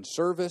 whether in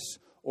service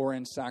or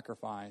in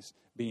sacrifice,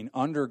 being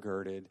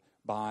undergirded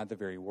by the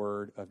very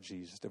Word of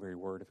Jesus, the very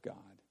Word of God.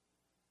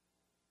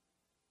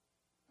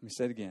 Let me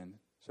say it again.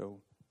 So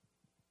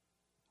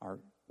our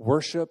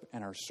worship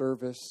and our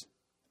service,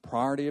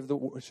 priority of the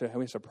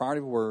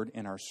Word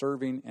in our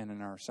serving and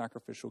in our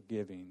sacrificial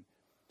giving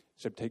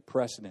should take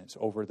precedence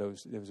over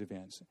those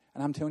events.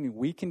 And I'm telling you,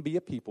 we can be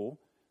a people,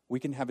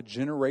 we can have a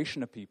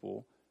generation of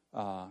people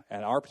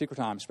at our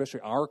particular time,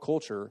 especially our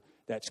culture,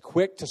 that's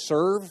quick to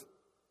serve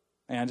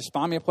and just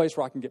find me a place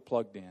where I can get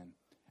plugged in.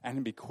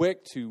 And be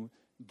quick to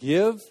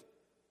give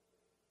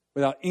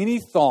without any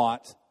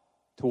thought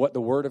to what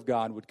the Word of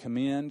God would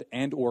commend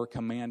and or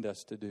command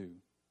us to do.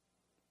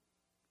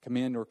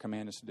 Command or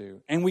command us to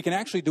do. And we can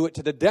actually do it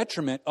to the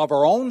detriment of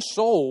our own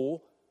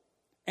soul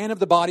and of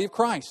the body of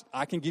Christ.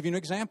 I can give you an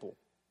example.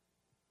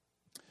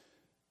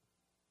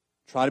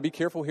 Try to be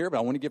careful here, but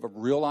I want to give a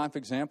real life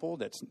example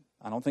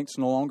I don't think it's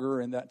no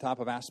longer in that type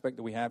of aspect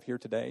that we have here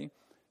today.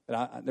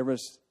 But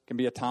can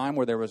be a time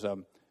where there was a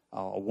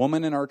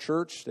woman in our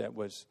church that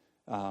was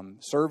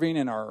serving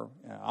in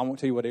I won't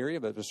tell you what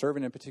area, but was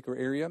serving in a particular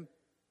area.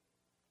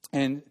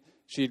 And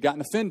she had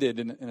gotten offended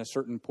in a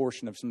certain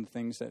portion of some of the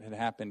things that had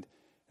happened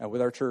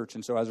with our church.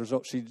 And so as a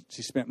result,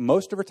 she spent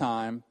most of her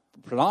time,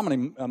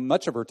 predominantly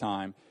much of her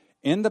time,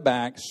 in the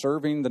back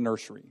serving the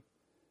nursery.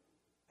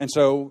 And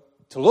so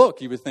to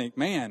look, you would think,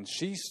 man,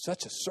 she's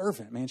such a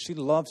servant. Man, she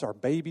loves our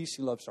baby.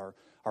 She loves our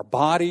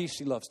body.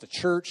 She loves the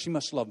church. She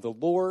must love the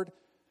Lord.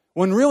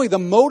 When really the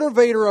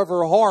motivator of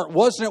her heart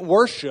wasn't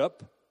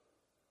worship,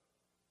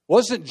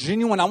 wasn't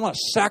genuine. I want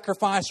to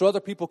sacrifice so other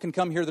people can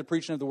come hear the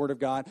preaching of the Word of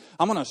God.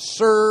 I'm going to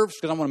serve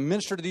because I want to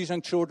minister to these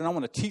young children. I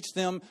want to teach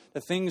them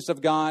the things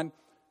of God.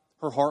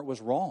 Her heart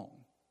was wrong.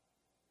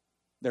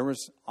 There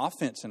was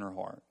offense in her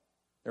heart.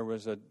 There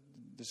was a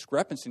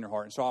discrepancy in her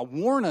heart. And so I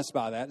warn us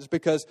by that is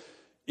because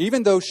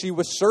even though she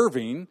was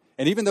serving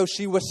and even though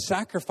she was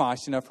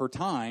sacrificing of her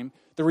time,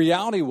 the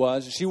reality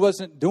was she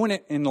wasn't doing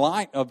it in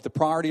light of the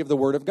priority of the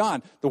Word of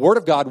God. The Word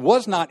of God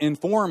was not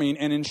informing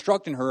and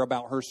instructing her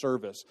about her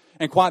service.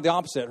 And quite the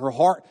opposite. Her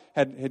heart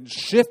had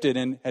shifted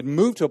and had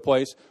moved to a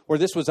place where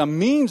this was a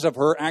means of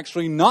her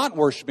actually not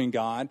worshiping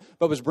God,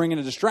 but was bringing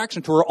a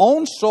distraction to her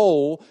own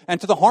soul and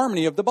to the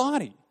harmony of the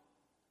body.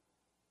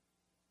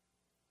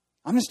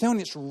 I'm just telling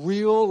you, it's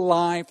real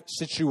life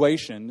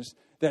situations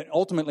that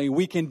ultimately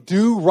we can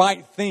do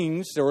right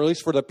things, or at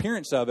least for the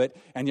appearance of it,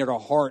 and yet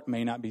our heart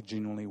may not be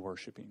genuinely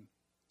worshiping.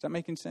 Is that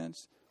making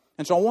sense?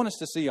 And so I want us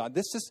to see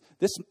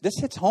this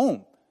hits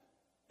home.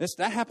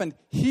 That happened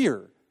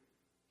here.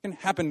 It can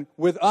happen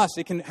with us.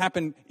 It can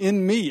happen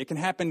in me. It can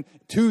happen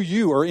to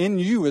you or in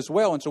you as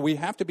well. And so we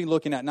have to be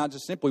looking at not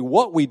just simply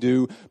what we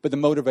do, but the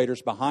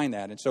motivators behind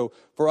that. And so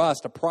for us,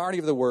 the priority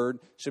of the Word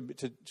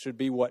should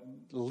be what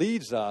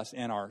leads us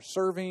in our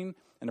serving.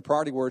 And the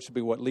priority word should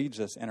be what leads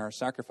us in our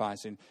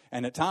sacrificing.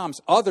 And at times,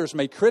 others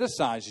may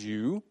criticize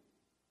you,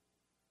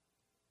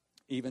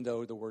 even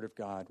though the Word of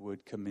God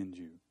would commend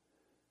you,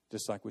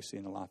 just like we see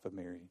in the life of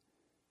Mary.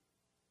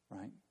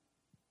 Right?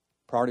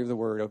 Priority of the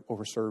Word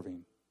over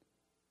serving.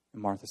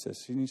 And Martha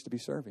says she needs to be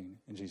serving.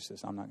 And Jesus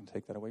says, I'm not going to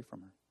take that away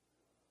from her.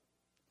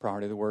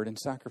 Priority of the Word in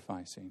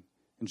sacrificing.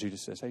 And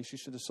Judas says, hey, she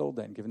should have sold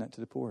that and given that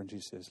to the poor. And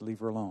Jesus says, leave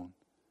her alone.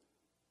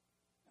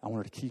 I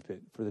want her to keep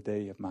it for the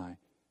day of my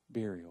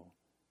burial.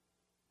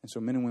 And so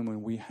men and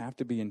women, we have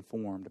to be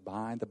informed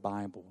by the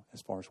Bible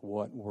as far as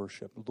what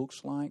worship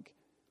looks like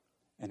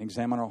and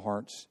examine our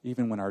hearts,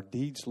 even when our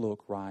deeds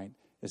look right,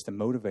 as the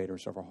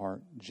motivators of our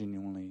heart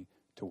genuinely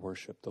to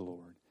worship the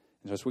Lord.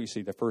 And that's what you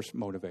see. The first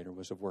motivator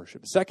was of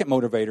worship. The second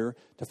motivator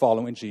to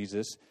follow in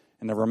Jesus,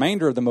 and the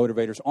remainder of the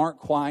motivators aren't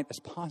quite as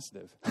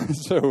positive.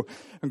 So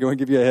I'm going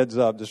to give you a heads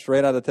up, just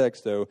straight out of the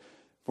text though.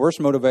 First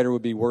motivator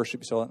would be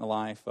worship. You saw it in the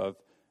life of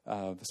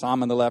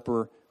Simon the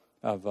leper,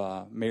 of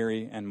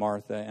Mary and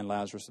Martha and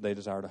Lazarus. They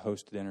desire to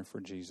host a dinner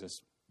for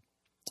Jesus.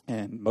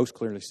 And most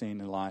clearly seen in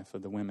the life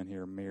of the women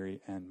here,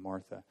 Mary and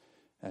Martha,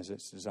 as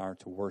its desire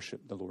to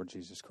worship the Lord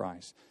Jesus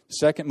Christ. The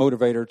second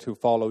motivator to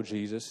follow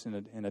Jesus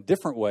in a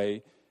different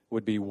way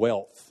would be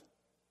wealth.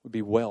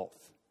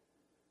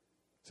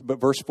 But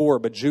verse 4,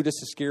 but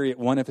Judas Iscariot,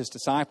 one of his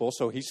disciples,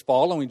 so he's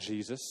following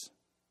Jesus,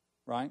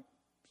 right?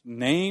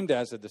 Named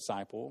as a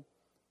disciple,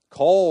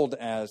 called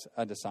as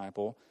a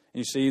disciple. And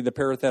you see the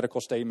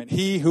parenthetical statement,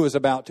 he who is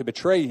about to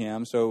betray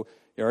him. So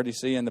you already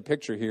see in the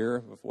picture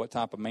here of what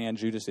type of man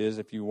Judas is,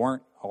 if you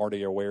weren't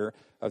already aware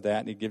of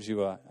that. And he gives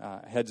you a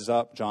heads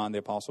up, John the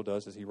Apostle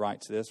does, as he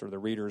writes this, or the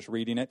reader is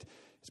reading it.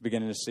 He's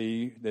beginning to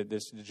see that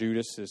this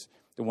Judas is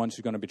the one who's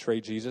going to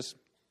betray Jesus.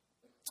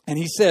 And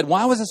he said,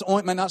 why was this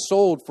ointment not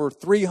sold for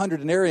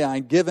 300 denarii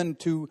and given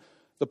to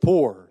the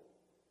poor?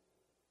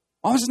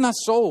 Why was it not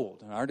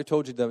sold? I already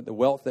told you the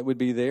wealth that would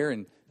be there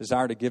and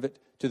desire to give it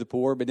to the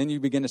poor. But then you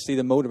begin to see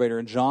the motivator.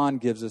 And John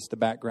gives us the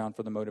background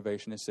for the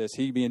motivation. It says,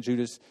 he, being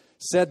Judas,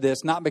 said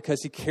this not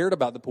because he cared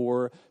about the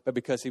poor, but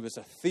because he was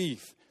a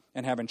thief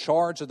and having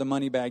charge of the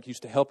money bag,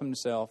 used to help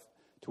himself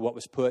to what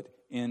was put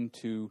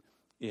into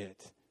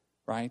it.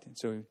 Right? And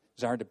so he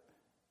desired to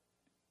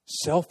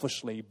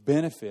selfishly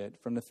benefit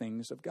from the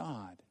things of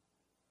God.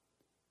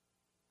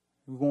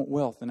 We want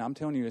wealth. And I'm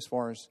telling you, as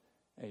far as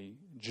a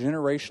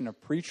generation of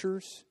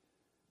preachers,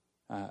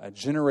 a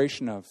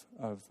generation of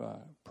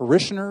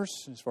parishioners,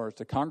 as far as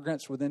the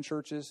congregants within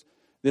churches,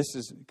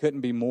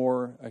 couldn't be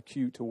more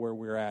acute to where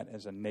we're at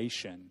as a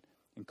nation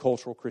in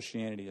cultural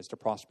Christianity as the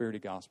prosperity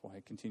gospel.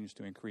 It continues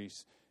to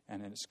increase,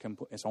 and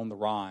it's on the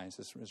rise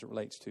as it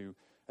relates to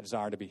a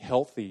desire to be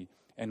healthy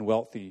and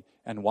wealthy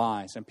and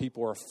wise. And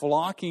people are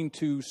flocking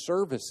to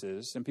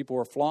services, and people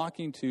are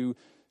flocking to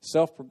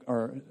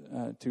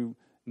to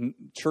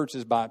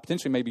churches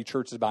maybe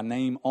churches by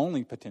name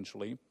only,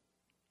 potentially,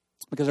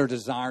 because their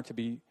desire to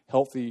be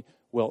healthy,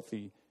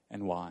 wealthy,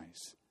 and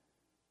wise.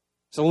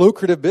 It's a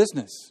lucrative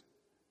business.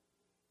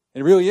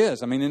 It really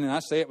is. I mean, and I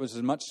say it with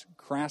as much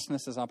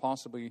crassness as I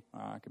possibly,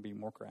 I could be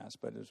more crass,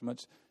 but as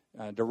much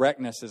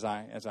directness as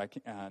I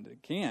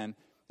can,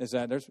 is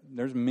that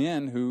there's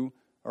men who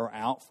are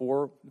out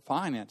for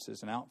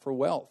finances and out for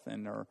wealth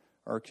and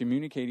are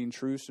communicating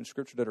truths in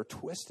Scripture that are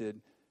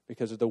twisted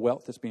because of the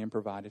wealth that's being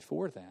provided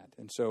for that.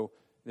 And so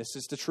this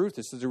is the truth.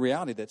 This is the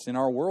reality that's in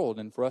our world.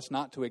 And for us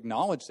not to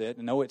acknowledge it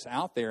and know it's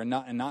out there and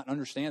not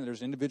understand that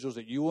there's individuals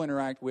that you will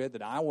interact with,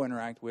 that I will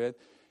interact with,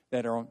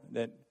 that are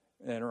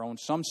on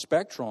some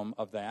spectrum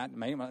of that,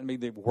 maybe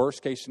the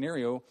worst case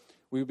scenario,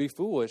 we would be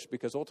foolish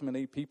because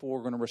ultimately people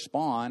are going to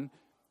respond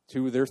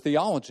to their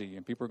theology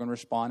and people are going to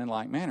respond in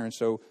like manner. And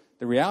so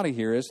the reality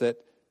here is that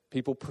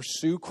people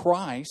pursue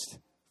Christ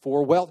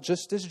for wealth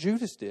just as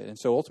Judas did. And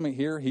so ultimately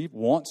here he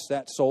wants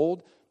that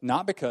sold,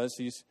 not because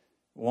he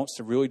wants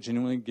to really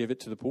genuinely give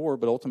it to the poor,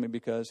 but ultimately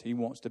because he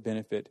wants to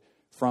benefit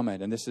from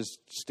it. And this is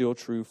still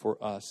true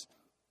for us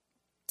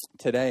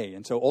today.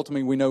 And so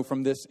ultimately we know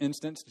from this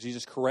instance,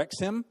 Jesus corrects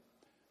him.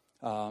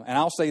 And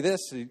I'll say this,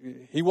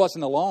 he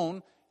wasn't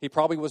alone. He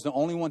probably was the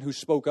only one who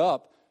spoke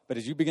up. But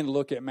as you begin to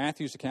look at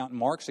Matthew's account and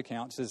Mark's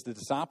account, it says the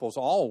disciples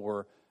all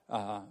were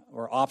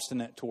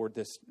obstinate toward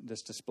this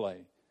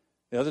display.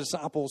 The other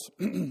disciples,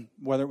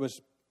 whether it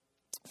was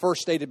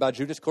first stated by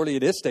Judas, clearly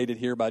it is stated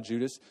here by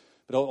Judas,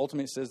 but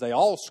ultimately it says they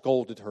all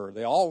scolded her.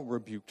 They all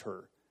rebuked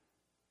her.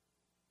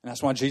 And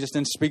that's why Jesus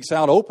then speaks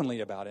out openly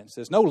about it and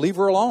says, no, leave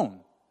her alone.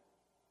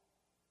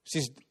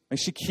 May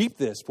she keep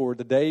this for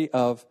the day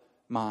of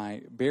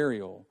my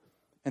burial.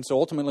 And so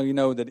ultimately we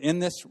know that in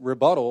this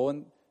rebuttal,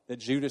 and that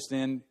Judas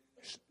then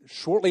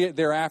shortly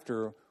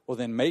thereafter will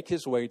then make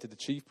his way to the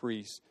chief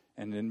priests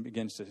and then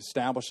begins to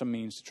establish a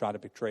means to try to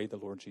betray the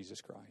Lord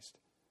Jesus Christ.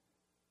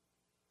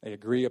 They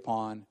agree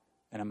upon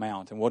an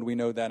amount. And what do we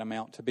know that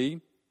amount to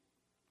be?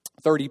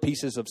 30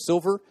 pieces of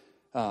silver.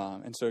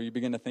 And so you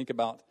begin to think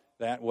about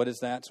that. What is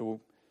that?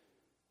 So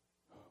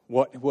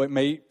what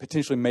may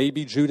potentially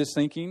be Judas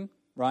thinking,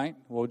 right?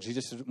 Well,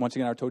 Jesus, once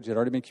again, I told you, had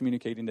already been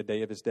communicating the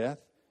day of his death.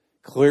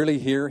 Clearly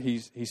here, he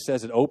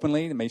says it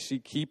openly. May she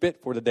keep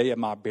it for the day of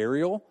my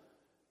burial.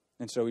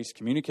 And so he's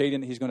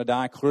communicating that he's going to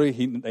die. Clearly,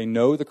 they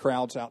know the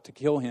crowd's out to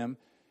kill him.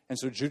 And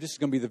so Judas is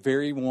going to be the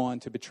very one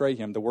to betray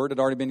him. The word had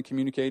already been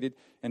communicated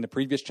in the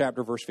previous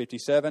chapter, verse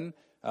 57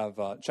 of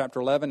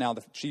chapter 11. Now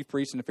the chief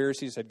priests and the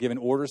Pharisees had given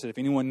orders that if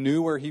anyone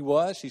knew where he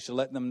was, he should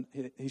let them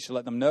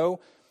know,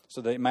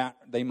 so they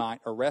might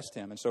arrest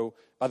him. And so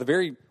by the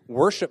very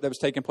worship that was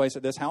taking place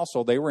at this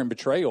household, they were in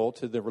betrayal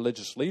to the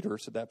religious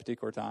leaders at that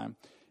particular time.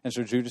 And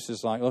so Judas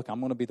is like, look, I'm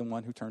going to be the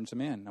one who turns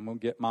him in. I'm going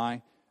to get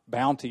my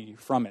bounty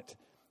from it.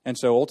 And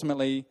so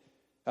ultimately,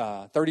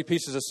 30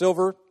 pieces of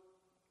silver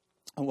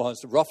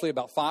was roughly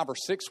about 5 or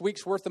 6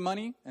 weeks worth of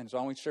money. And so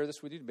I want to share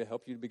this with you to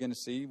help you to begin to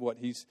see what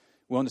he's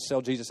willing to sell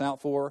Jesus out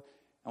for.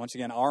 And once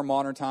again, our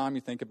modern time,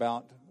 you think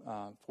about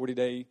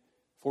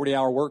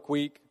 40-hour work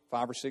week,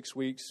 5 or 6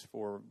 weeks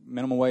for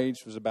minimum wage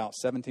was about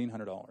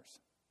 $1,700.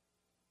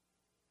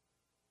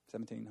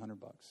 $1,700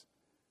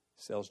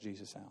 sells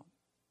Jesus out.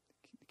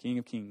 The King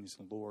of Kings,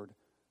 the Lord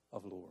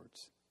of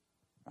Lords.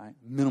 Right?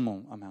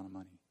 Minimum amount of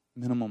money.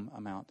 Minimum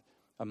amount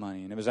of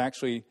money. And it was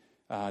actually,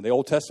 the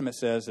Old Testament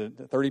says that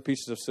the 30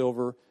 pieces of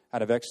silver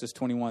out of Exodus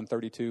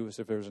 21:32 is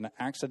if there was an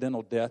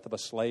accidental death of a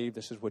slave,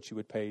 this is what you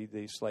would pay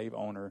the slave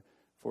owner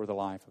for the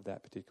life of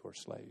that particular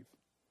slave.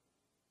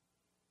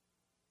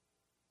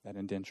 That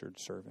indentured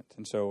servant.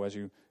 And so as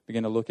you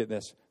begin to look at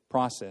this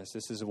process,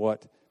 this is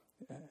what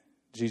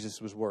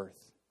Jesus was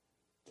worth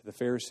to the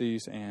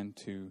Pharisees and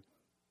to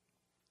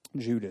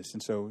Judas.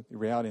 And so the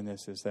reality in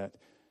this is that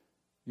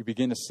you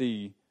begin to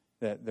see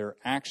that their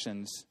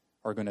actions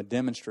are going to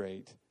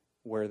demonstrate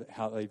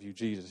how they view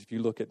Jesus. If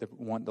you look at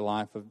the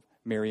life of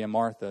Mary and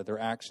Martha, their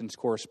actions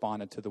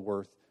corresponded to the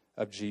worth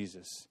of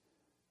Jesus,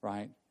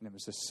 right? And it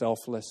was a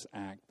selfless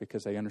act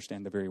because they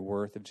understand the very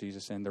worth of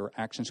Jesus, and their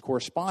actions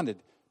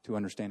corresponded to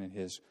understanding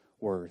his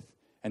worth.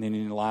 And then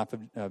in the life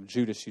of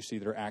Judas, you see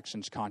their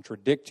actions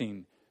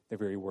contradicting the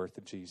very worth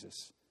of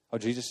Jesus. Oh,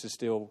 Jesus is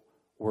still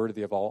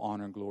worthy of all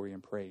honor and glory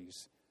and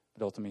praise.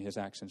 But ultimately, his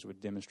actions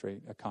would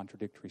demonstrate a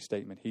contradictory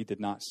statement. He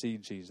did not see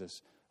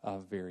Jesus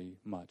of very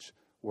much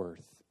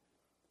worth.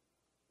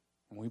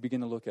 And we begin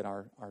to look at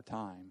our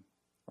time,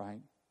 right?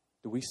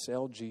 Do we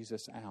sell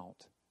Jesus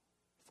out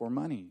for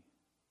money?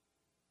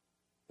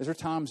 Is there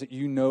times that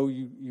you know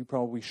you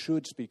probably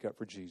should speak up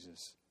for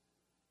Jesus?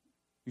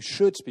 You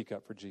should speak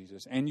up for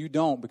Jesus, and you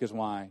don't because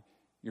why?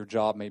 Your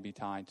job may be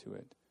tied to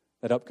it.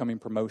 That upcoming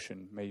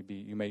promotion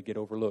you may get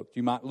overlooked.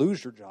 You might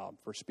lose your job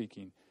for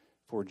speaking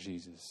for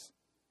Jesus.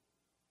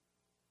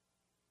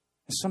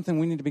 It's something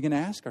we need to begin to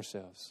ask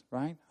ourselves,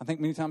 right? I think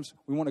many times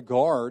we want to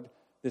guard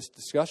this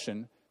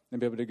discussion and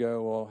be able to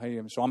go, well,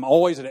 hey, so I'm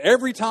always at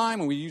every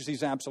time, and we use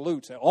these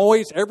absolutes.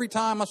 Always, every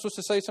time I'm supposed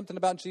to say something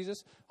about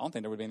Jesus. I don't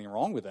think there would be anything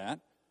wrong with that.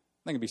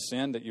 I think it'd be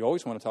sin that you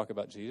always want to talk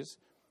about Jesus.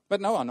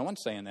 But no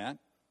one's saying that.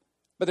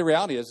 But the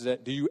reality is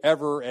that do you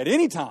ever at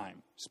any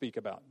time speak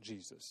about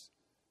Jesus?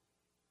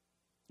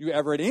 You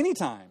ever at any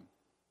time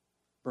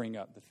bring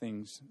up the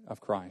things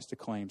of Christ, the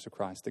claims of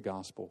Christ, the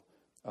gospel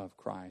of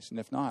Christ? And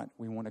if not,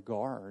 we want to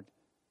guard.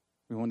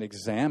 We want to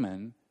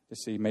examine to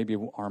see maybe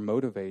our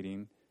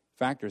motivating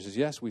factors is,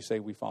 yes, we say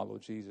we follow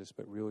Jesus,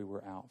 but really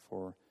we're out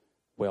for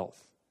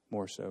wealth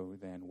more so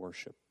than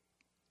worship.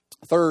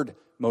 Third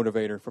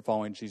motivator for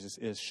following Jesus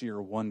is sheer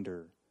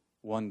wonder.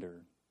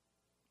 Wonder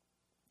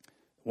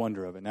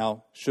of it.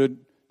 Now,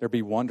 should there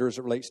be wonder as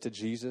it relates to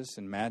Jesus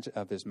and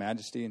of his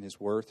majesty and his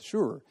worth?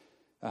 Sure.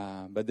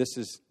 But this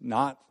is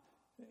not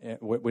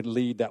what would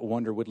lead, that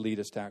wonder would lead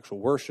us to actual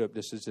worship.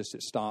 This is just,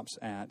 it stops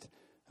at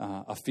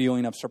a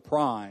feeling of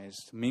surprise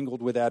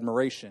mingled with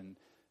admiration,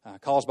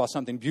 caused by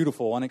something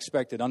beautiful,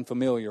 unexpected,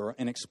 unfamiliar, or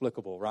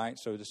inexplicable, right?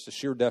 So this is the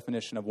sheer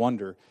definition of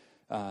wonder.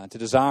 To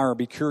desire or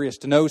be curious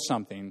to know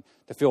something,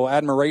 to feel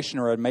admiration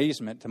or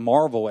amazement, to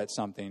marvel at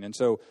something. And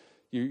so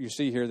you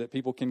see here that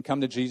people can come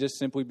to Jesus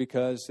simply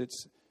because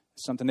it's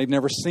something they've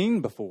never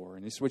seen before.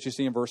 And this is what you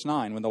see in verse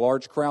 9. When the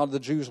large crowd of the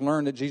Jews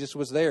learned that Jesus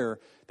was there,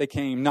 they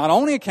came not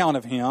only on account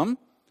of him,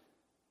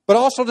 but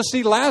also to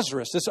see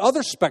Lazarus, this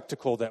other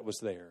spectacle that was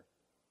there.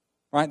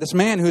 Right? This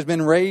man who has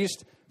been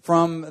raised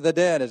from the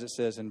dead, as it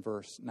says in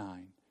verse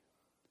 9.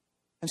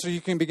 And so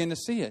you can begin to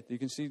see it. You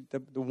can see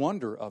the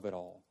wonder of it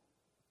all.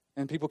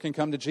 And people can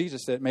come to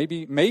Jesus that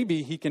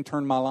maybe He can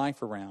turn my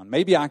life around.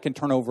 Maybe I can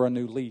turn over a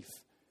new leaf.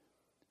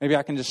 Maybe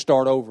I can just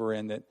start over,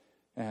 and that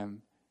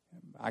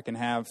I can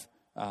have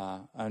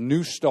a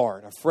new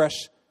start, a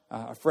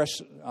fresh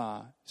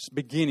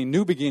beginning,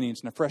 new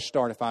beginnings, and a fresh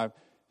start. If I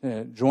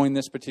join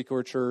this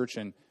particular church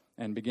and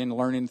begin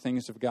learning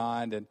things of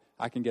God, and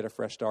I can get a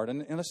fresh start.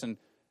 And listen,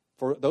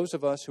 for those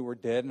of us who are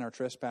dead in our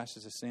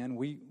trespasses of sin,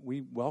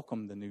 we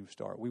welcome the new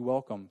start. We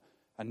welcome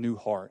a new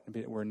heart.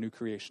 We're a new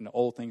creation. The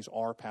old things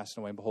are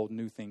passing away, and behold,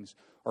 new things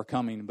are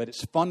coming. But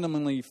it's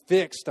fundamentally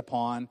fixed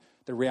upon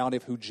the reality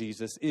of who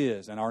Jesus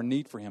is, and our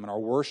need for Him, and our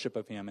worship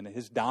of Him, and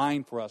His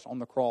dying for us on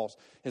the cross,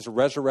 His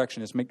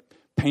resurrection, His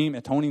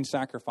atoning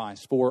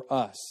sacrifice for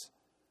us.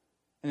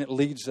 And it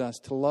leads us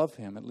to love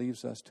Him. It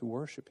leads us to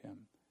worship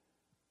Him.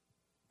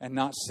 And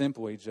not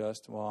simply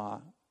just, I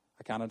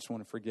kind of just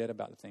want to forget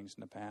about the things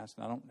in the past,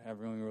 and I don't have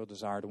really real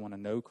desire to want to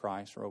know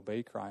Christ or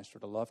obey Christ or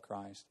to love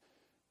Christ.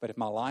 But if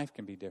my life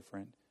can be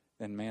different,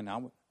 then man, I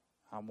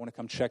want to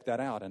come check that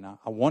out, and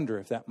I wonder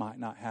if that might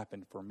not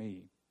happen for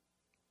me.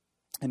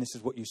 And this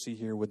is what you see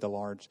here with the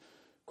large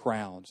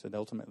crowds, that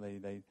ultimately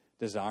they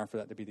desire for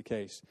that to be the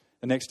case.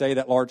 The next day,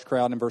 that large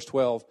crowd in verse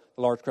 12,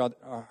 the large crowd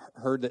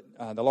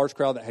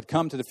that had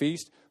come to the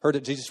feast heard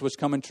that Jesus was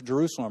coming to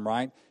Jerusalem,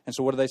 right? And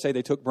so what do they say?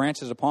 They took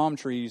branches of palm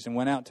trees and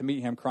went out to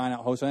meet Him, crying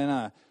out,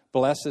 Hosanna,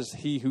 blessed is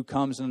He who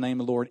comes in the name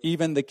of the Lord,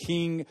 even the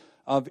King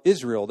of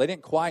Israel. They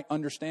didn't quite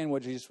understand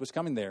what Jesus was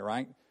coming there,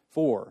 right?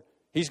 For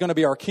He's going to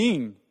be our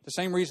King. The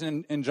same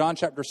reason in John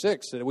chapter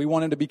 6 that we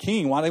want Him to be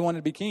King. Why they wanted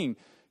to be King?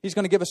 He's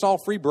going to give us all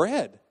free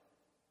bread.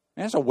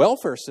 Man, it's a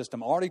welfare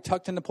system already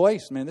tucked into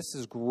place. Man, this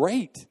is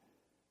great.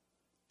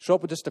 Show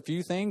up with just a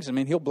few things,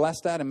 and He'll bless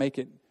that and make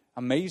it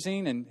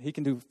amazing, and He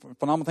can do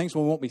phenomenal things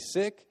when we won't be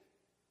sick.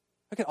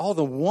 Look at all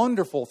the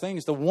wonderful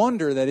things, the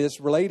wonder that is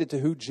related to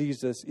who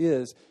Jesus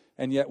is.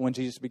 And yet when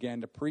Jesus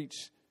began to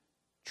preach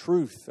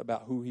truth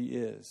about who He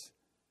is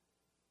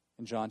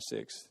in John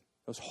 6,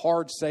 those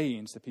hard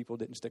sayings, the people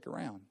didn't stick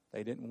around.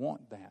 They didn't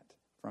want that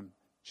from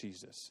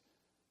Jesus.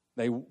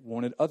 They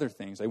wanted other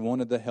things. They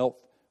wanted the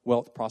health,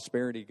 wealth,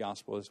 prosperity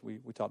gospel, as we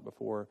talked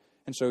before.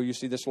 And so you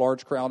see this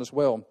large crowd as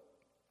well,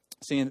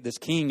 seeing that this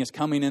King is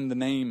coming in the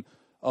name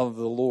of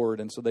the Lord.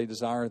 And so they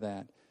desire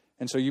that.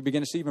 And so you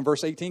begin to see even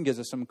verse 18 gives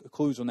us some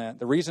clues on that.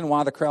 The reason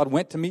why the crowd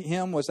went to meet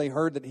Him was they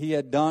heard that He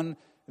had done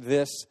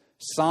this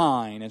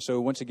sign. And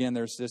so once again,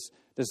 there's this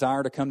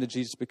desire to come to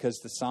Jesus because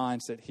the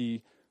signs that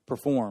He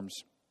performs.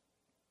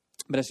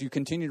 But as you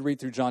continue to read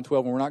through John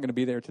 12, and we're not going to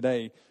be there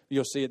today,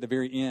 you'll see at the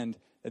very end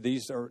that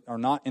these are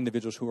not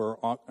individuals who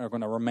are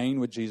going to remain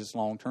with Jesus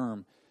long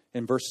term.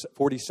 In verse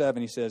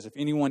 47, He says, if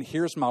anyone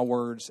hears my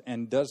words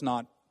and does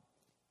not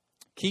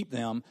keep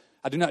them,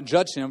 I do not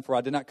judge him, for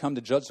I did not come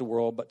to judge the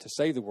world, but to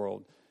save the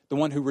world. The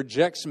one who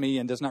rejects me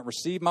and does not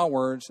receive my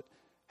words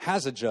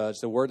has a judge.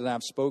 The word that I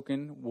have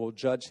spoken will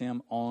judge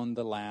him on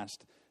the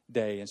last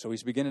day. And so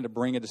He's beginning to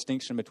bring a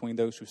distinction between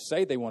those who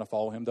say they want to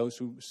follow Him, those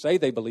who say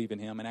they believe in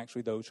Him, and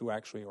actually those who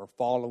actually are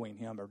following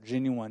Him, are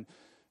genuine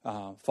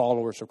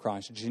followers of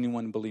Christ,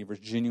 genuine believers,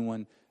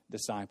 genuine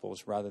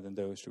disciples, rather than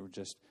those who are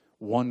just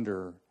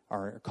wonder,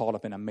 are caught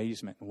up in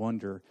amazement and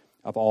wonder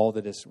of all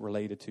that is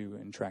related to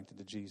and attracted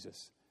to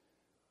Jesus.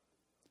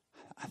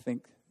 I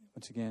think,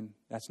 once again,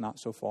 that's not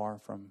so far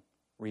from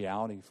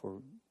reality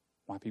for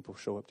why people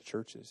show up to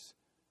churches,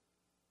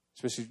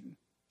 especially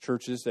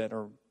churches that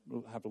are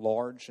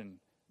large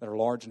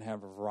and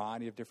have a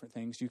variety of different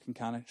things. You can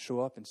kind of show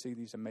up and see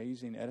these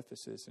amazing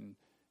edifices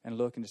and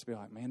look and just be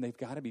like, man, they've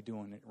got to be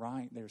doing it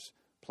right. There's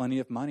plenty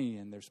of money,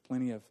 and there's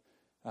plenty of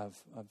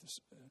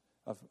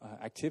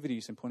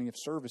activities, and plenty of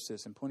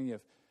services, and plenty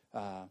of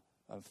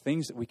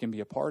things that we can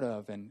be a part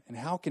of. And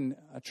how can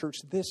a church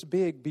this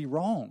big be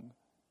wrong?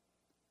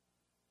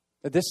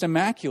 This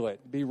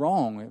immaculate be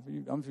wrong?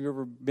 Have you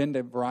ever been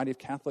to a variety of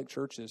Catholic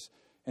churches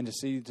and to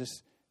see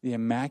just the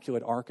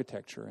immaculate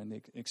architecture and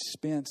the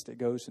expense that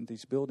goes into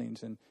these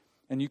buildings, and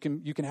you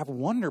can have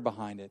wonder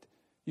behind it.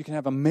 You can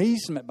have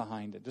amazement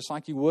behind it, just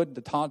like you would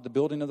the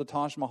building of the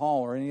Taj Mahal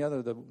or any other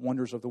of the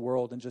wonders of the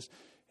world, and just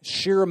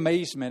sheer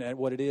amazement at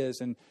what it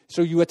is. And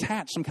so you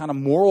attach some kind of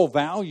moral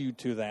value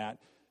to that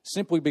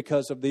simply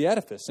because of the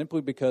edifice,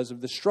 simply because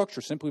of the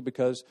structure, simply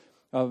because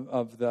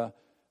of the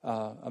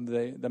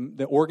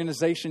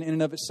organization in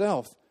and of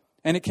itself.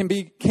 And it can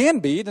be,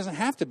 it doesn't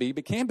have to be,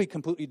 but can be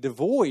completely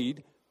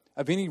devoid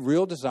of any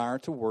real desire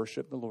to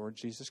worship the Lord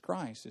Jesus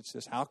Christ. It's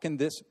just, how can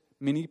this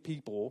many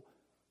people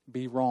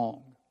be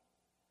wrong?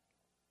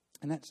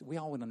 And we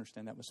all would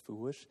understand that was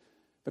foolish,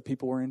 but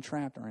people were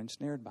entrapped or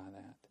ensnared by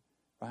that,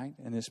 right?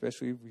 And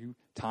especially if you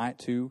tie it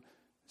to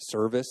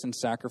service and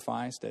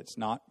sacrifice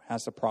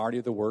has the priority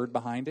of the word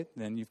behind it,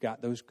 then you've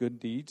got those good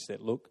deeds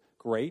that look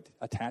great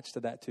attached to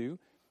that too.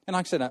 And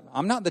like I said,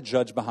 I'm not the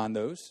judge behind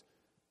those.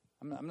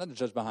 I'm not the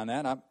judge behind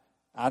that.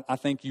 I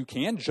think you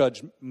can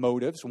judge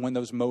motives when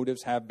those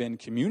motives have been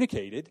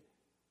communicated.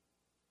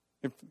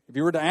 If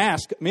you were to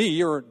ask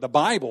me or the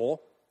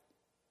Bible,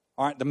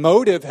 All right, the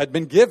motive had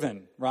been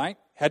given, right?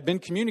 Had been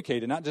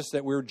communicated, not just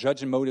that we were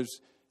judging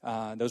motives,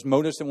 those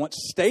motives that once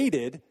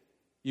stated,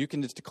 you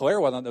can just declare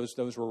whether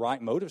those were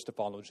right motives to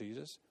follow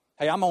Jesus.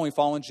 Hey, I'm only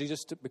following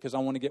Jesus because I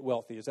want to get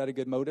wealthy. Is that a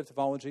good motive to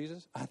follow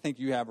Jesus? I think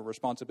you have a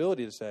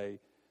responsibility to say,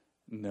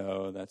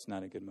 no, that's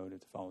not a good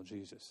motive to follow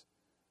Jesus.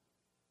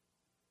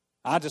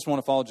 I just want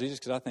to follow Jesus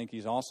because I think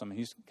he's awesome.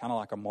 He's kind of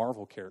like a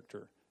Marvel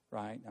character,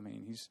 right? I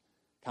mean, he's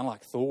kind of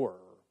like Thor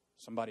or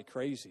somebody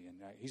crazy. And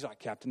he's like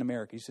Captain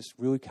America. He's just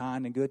really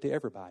kind and good to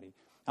everybody.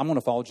 I'm going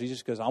to follow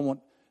Jesus because I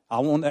want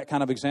that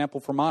kind of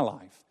example for my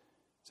life.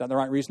 Is that the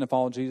right reason to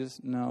follow Jesus?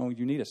 No,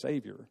 you need a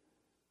Savior.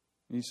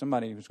 You need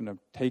somebody who's going to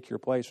take your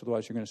place.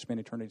 Otherwise, you're going to spend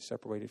eternity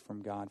separated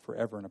from God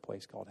forever in a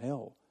place called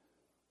hell.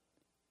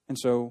 And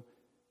so,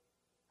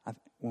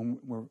 when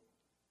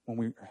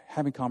we're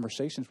having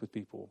conversations with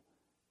people,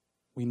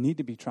 we need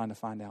to be trying to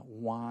find out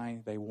why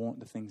they want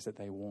the things that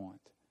they want.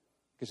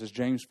 Because as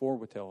James 4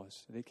 would tell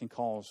us, it can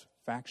cause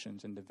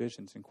factions and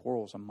divisions and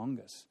quarrels among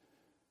us.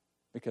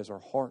 Because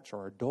our hearts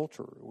are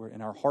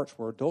in our hearts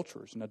we're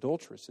adulterers and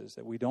adulteresses,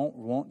 that we don't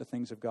want the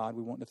things of God,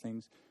 we want the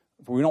things,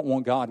 if we don't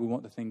want God, we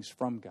want the things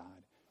from God.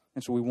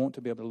 And so we want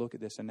to be able to look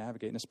at this and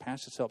navigate. And this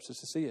passage helps us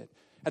to see it.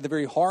 At the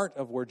very heart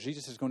of where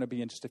Jesus is going to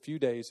be in just a few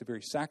days, the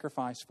very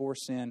sacrifice for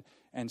sin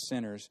and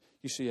sinners,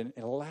 you see an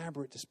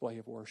elaborate display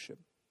of worship.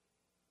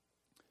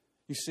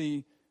 You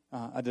see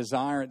a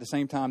desire, at the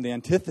same time, the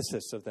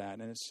antithesis of that.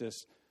 And it's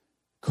just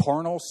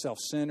carnal,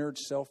 self-centered,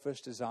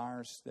 selfish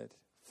desires that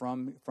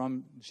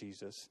from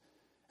Jesus.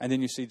 And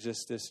then you see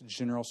just this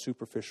general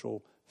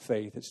superficial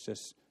faith. It's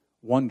just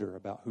wonder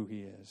about who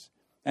he is.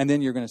 And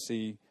then you're going to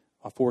see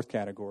a fourth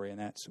category, and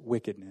that's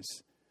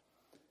wickedness.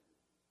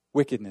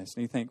 Wickedness.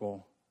 And you think,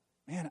 well,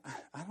 man,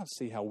 I don't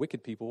see how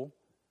wicked people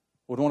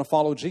would want to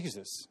follow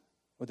Jesus.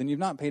 Well, then you've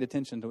not paid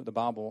attention to what the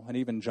Bible, and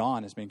even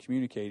John has been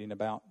communicating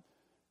about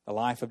the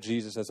life of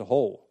Jesus as a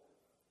whole.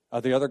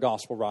 The other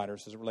gospel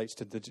writers as it relates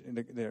to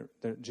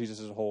the Jesus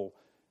as a whole.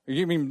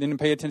 You even didn't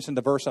pay attention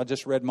to the verse I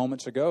just read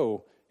moments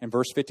ago in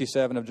verse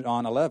 57 of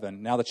John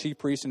 11. Now the chief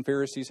priests and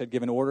Pharisees had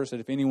given orders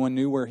that if anyone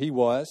knew where he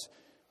was,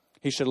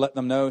 he should let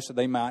them know so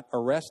they might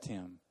arrest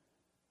him.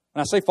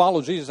 When I say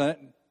follow Jesus, I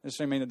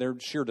don't mean that they're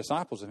sheer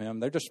disciples of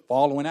him. They're just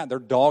following out. They're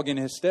dogging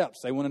his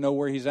steps. They want to know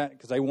where he's at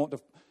because they want to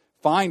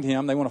find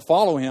him. They want to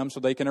follow him so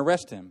they can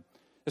arrest him.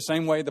 The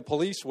same way the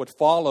police would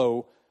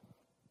follow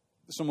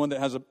someone that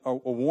has a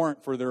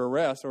warrant for their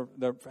arrest or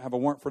have a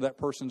warrant for that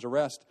person's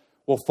arrest,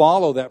 will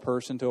follow that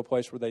person to a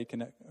place where they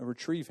can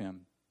retrieve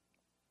him.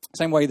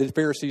 Same way the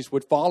Pharisees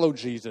would follow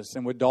Jesus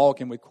and would dog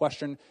him with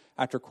question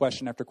after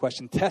question after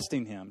question,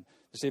 testing him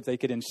to see if they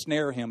could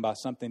ensnare him by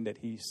something that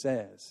he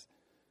says.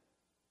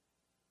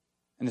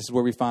 And this is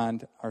where we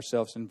find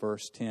ourselves in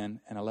verse 10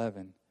 and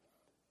 11.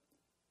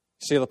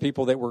 See the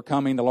people that were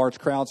coming, the large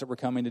crowds that were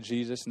coming to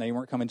Jesus, and they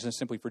weren't coming just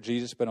simply for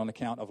Jesus, but on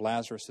account of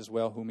Lazarus as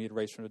well, whom he had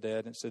raised from the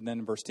dead. And so then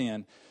in verse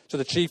 10, so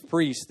the chief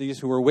priests, these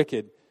who were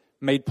wicked,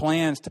 made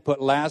plans to put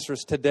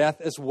Lazarus to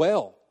death as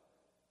well.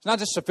 It's not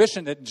just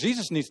sufficient that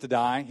Jesus needs to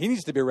die. He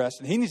needs to be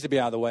arrested. He needs to be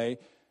out of the way.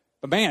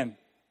 But man,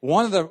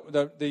 one of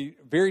the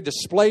very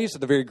displays of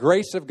the very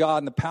grace of God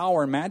and the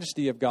power and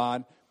majesty of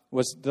God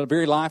was the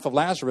very life of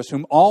Lazarus,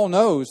 whom all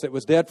knows that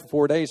was dead for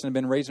 4 days and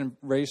had been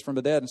raised from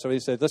the dead. And so he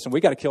said, listen,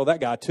 we got to kill that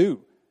guy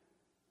too.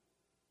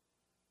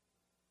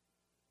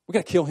 We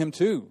got to kill him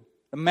too.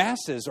 The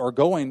masses are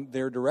going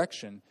their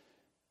direction.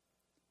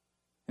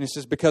 And it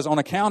says, because on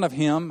account of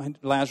him,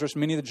 Lazarus,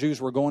 many of the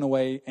Jews were going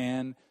away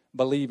and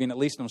believing, at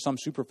least on some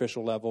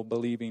superficial level,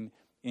 believing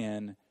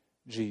in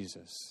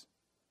Jesus.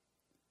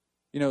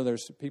 You know,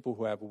 there's people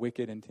who have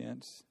wicked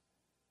intents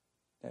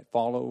that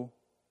follow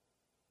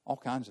all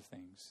kinds of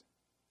things.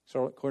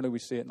 So clearly we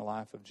see it in the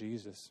life of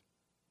Jesus.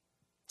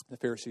 The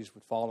Pharisees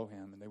would follow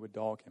him and they would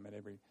dog him at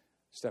every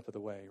step of the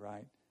way,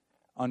 right?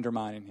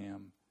 Undermining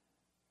him,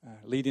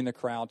 leading the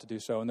crowd to do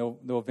so. And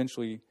they'll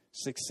eventually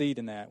succeed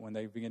in that when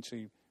they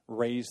eventually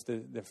raise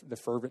the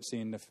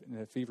fervency and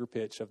the fever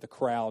pitch of the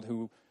crowd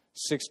who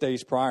 6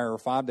 days prior or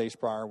 5 days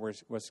prior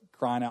was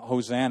crying out,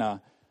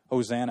 Hosanna,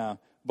 Hosanna,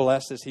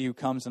 blessed is he who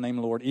comes in the name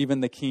of the Lord, even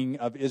the King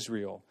of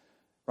Israel,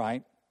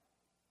 right?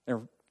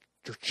 They're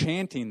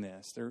chanting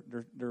this.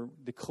 They're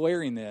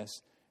declaring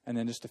this. And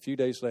then just a few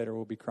days later,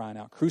 we'll be crying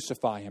out,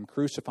 crucify him,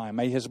 crucify him.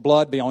 May his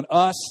blood be on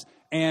us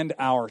and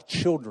our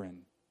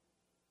children.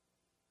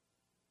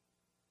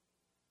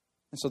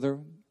 And so the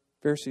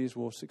Pharisees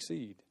will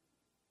succeed,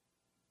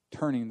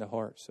 turning the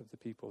hearts of the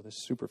people, the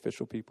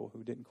superficial people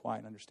who didn't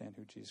quite understand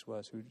who Jesus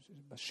was, who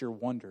a sheer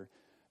wonder.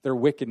 Their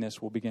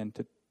wickedness will begin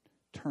to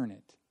turn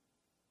it.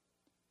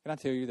 Can I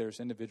tell you there's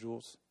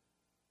individuals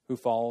who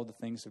follow the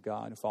things of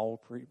God, who follow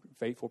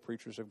faithful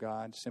preachers of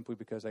God simply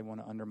because they want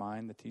to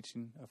undermine the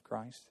teaching of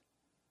Christ?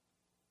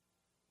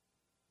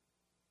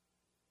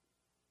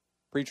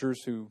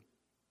 Preachers who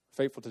are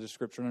faithful to the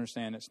Scripture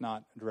understand it's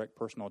not a direct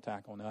personal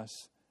attack on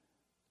us.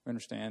 We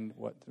understand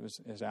what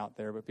is out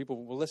there, but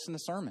people will listen to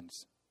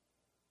sermons,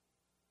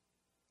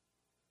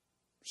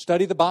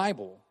 study the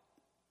Bible,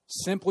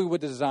 simply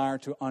with desire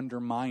to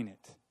undermine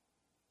it,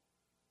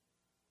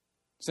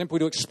 simply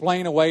to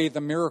explain away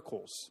the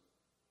miracles.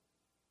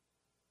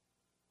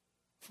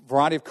 A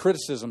variety of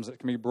criticisms that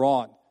can be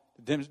brought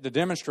to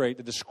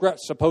demonstrate the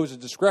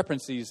supposed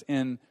discrepancies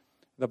in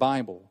the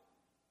Bible.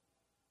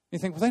 You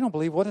think, well, they don't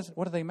believe. What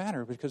do they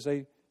matter? Because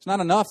it's not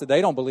enough that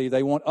they don't believe.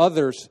 They want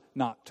others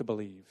not to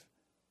believe.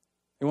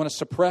 They want to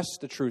suppress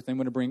the truth. They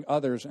want to bring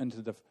others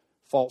into the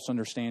false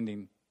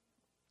understanding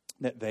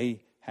that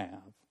they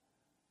have.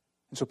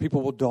 And so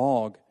people will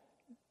dog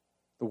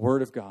the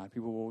Word of God.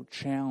 People will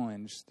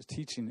challenge the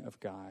teaching of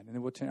God. And they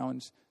will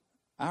challenge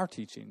our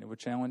teaching. They will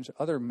challenge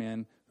other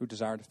men who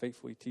desire to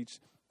faithfully teach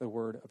the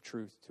word of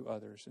truth to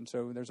others. And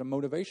so there's a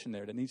motivation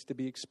there that needs to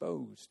be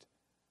exposed.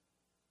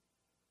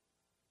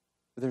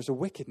 But there's a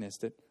wickedness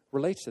that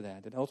relates to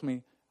that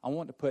ultimately I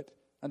want to put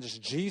not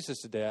just Jesus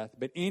to death,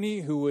 but any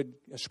who would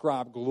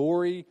ascribe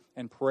glory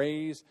and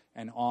praise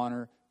and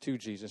honor to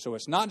Jesus. So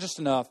it's not just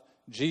enough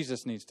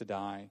Jesus needs to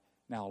die.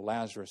 Now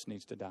Lazarus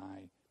needs to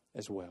die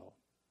as well.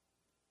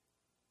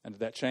 And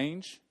did that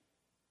change?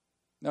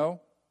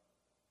 No.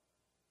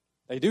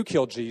 They do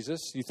kill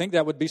Jesus. You think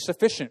that would be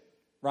sufficient,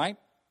 right?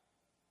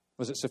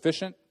 Was it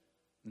sufficient?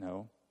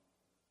 No.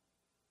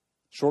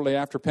 Shortly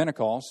after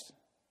Pentecost,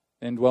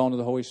 the indwelling of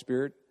the Holy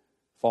Spirit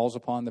falls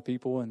upon the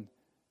people, and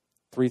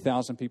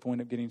 3,000 people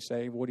end up getting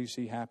saved. What do you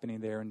see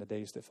happening there in the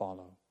days that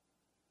follow?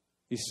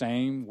 These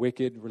same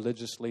wicked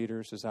religious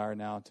leaders desire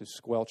now to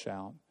squelch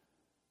out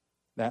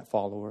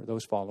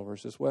those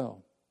followers as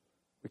well.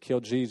 We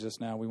killed Jesus,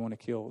 now we want to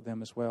kill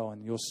them as well.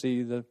 And you'll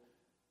see the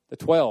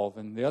 12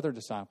 and the other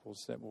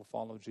disciples that will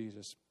follow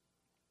Jesus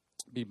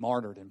be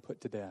martyred and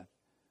put to death.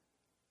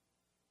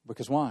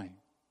 Because why?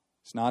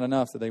 It's not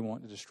enough that they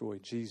want to destroy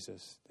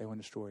Jesus. They want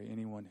to destroy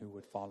anyone who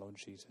would follow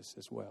Jesus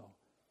as well.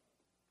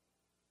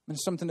 And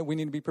it's something that we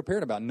need to be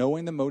prepared about,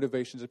 knowing the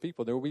motivations of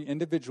people. There will be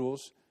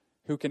individuals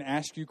who can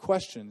ask you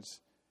questions,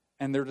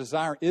 and their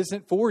desire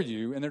isn't for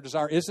you, and their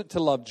desire isn't to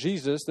love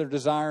Jesus. Their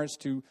desire is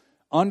to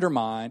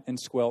undermine and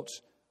squelch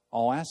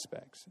all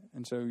aspects.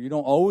 And so you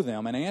don't owe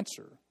them an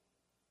answer.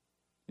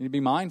 You need to be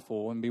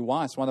mindful and be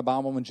wise. That's why the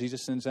Bible, when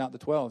Jesus sends out the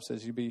 12,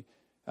 says you be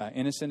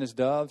innocent as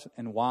doves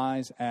and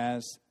wise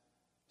as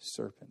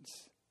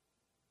serpents.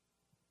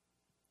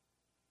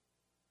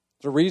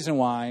 There's a reason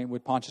why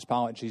with Pontius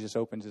Pilate Jesus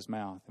opens his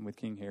mouth, and with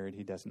King Herod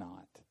he does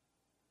not.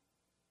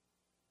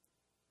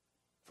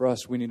 For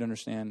us, we need to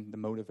understand the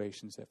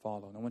motivations that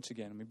follow. Now, once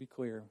again, let me be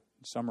clear,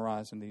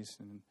 summarizing these,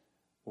 and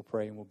we'll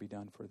pray and we'll be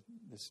done for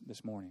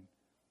this morning.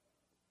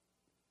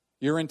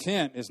 Your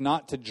intent is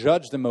not to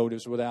judge the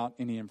motives without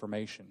any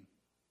information.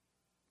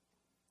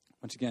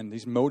 Once again,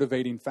 these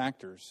motivating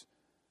factors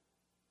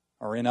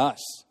are in us.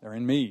 They're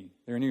in me.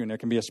 They're in you. And there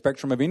can be a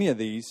spectrum of any of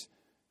these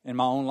in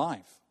my own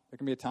life. There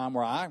can be a time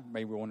where I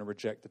maybe want to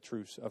reject the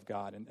truths of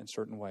God in a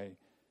certain way.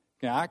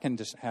 I can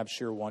just have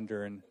sheer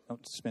wonder and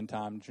don't spend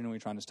time genuinely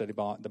trying to study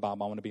the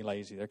Bible. I want to be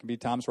lazy. There can be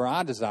times where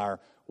I desire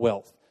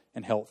wealth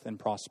and health and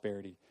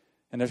prosperity.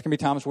 And there can be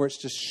times where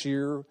it's just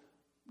sheer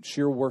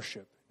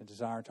worship, a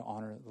desire to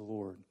honor the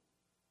Lord.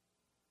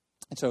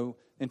 And so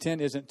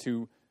intent isn't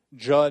to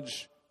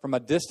judge from a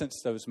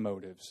distance those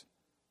motives.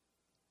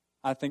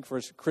 I think for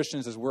us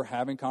Christians, as we're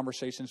having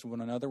conversations with one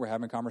another, we're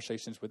having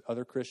conversations with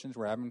other Christians,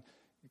 we're having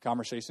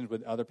conversations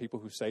with other people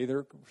who say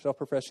they're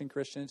self-professing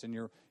Christians, and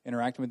you're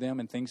interacting with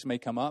them and things may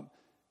come up,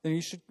 then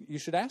you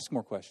should ask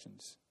more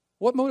questions.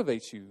 What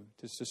motivates you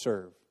to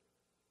serve?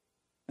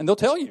 And they'll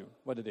tell you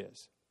what it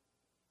is.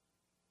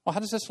 Well, how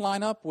does this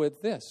line up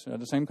with this?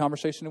 The same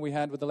conversation that we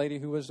had with the lady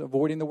who was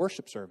avoiding the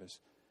worship service.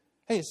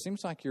 Hey, it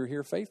seems like you're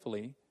here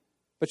faithfully,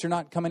 but you're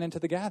not coming into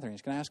the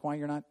gatherings. Can I ask why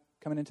you're not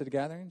coming into the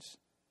gatherings?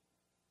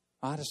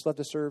 I just love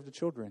to serve the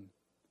children.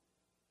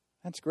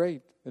 That's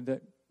great.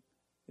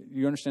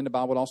 You understand the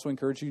Bible would also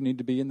encourage you need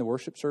to be in the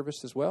worship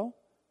service as well.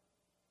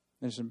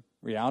 There's a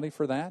reality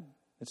for that.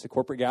 It's the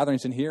corporate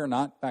gatherings in here,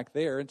 not back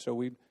there. And so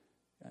we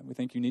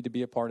think you need to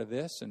be a part of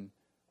this. And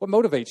what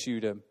motivates you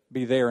to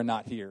be there and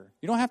not here?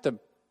 You don't have to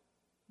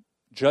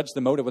judge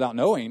the motive without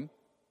knowing.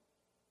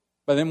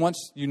 But then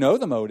once you know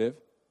the motive,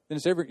 then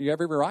you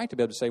have every right to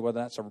be able to say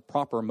whether that's a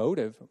proper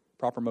motive,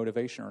 proper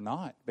motivation or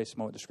not, based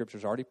on what the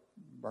Scriptures already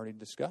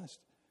discussed.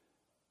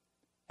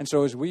 And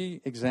so as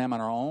we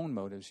examine our own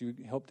motives, you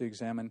help to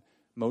examine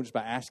motives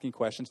by asking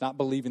questions, not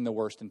believing the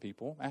worst in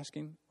people,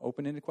 asking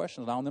open-ended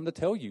questions, allowing them to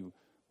tell you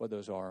what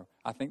those are.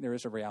 I think there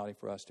is a reality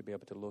for us to be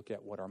able to look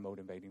at what our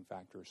motivating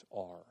factors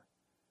are.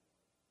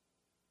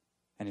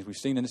 And as we've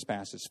seen in this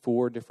passage,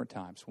 4 different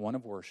types. One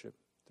of worship,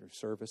 through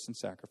service and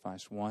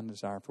sacrifice. One,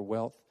 desire for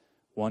wealth,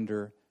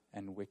 wonder,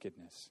 and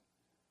wickedness.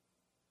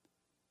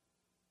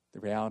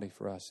 The reality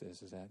for us is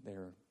that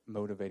there are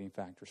motivating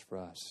factors for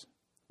us.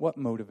 What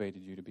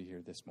motivated you to be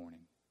here this morning?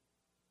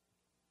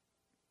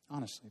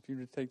 Honestly, if you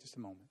were to take just a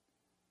moment.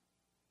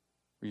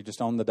 Were you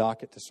just on the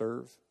docket to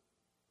serve?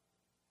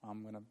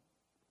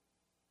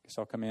 Guess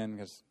I'll come in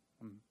because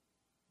I'm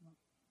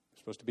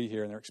supposed to be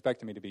here and they're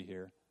expecting me to be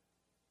here.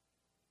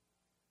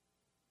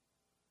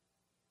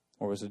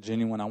 Or was it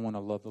genuine, I want to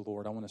love the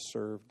Lord. I want to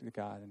serve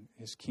God and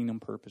His kingdom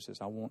purposes.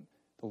 I want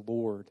the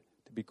Lord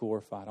to be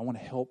glorified. I want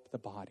to help the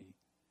body.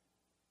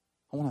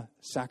 I want to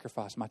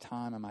sacrifice my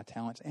time and my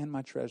talents and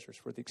my treasures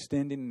for the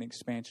extending and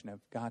expansion of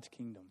God's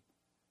kingdom.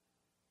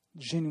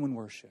 Genuine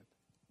worship.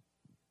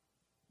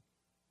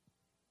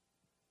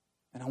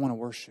 And I want to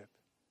worship,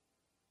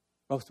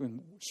 both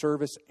in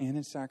service and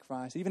in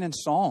sacrifice, even in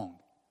song,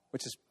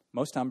 which is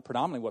most time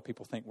predominantly what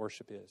people think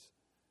worship is.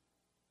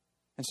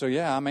 And so,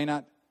 I may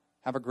not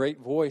have a great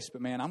voice,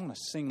 but man, I'm going to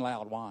sing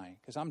loud. Why?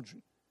 Because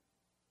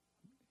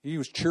he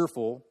was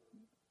cheerful,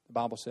 the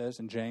Bible says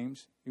in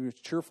James. He was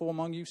cheerful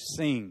among you,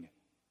 sing.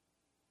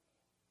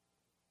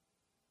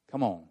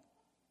 Come on.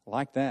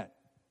 Like that,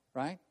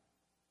 right?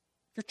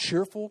 If you're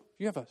cheerful,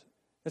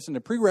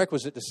 the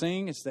prerequisite to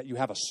sing is that you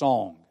have a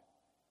song.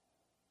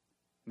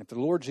 And if the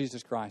Lord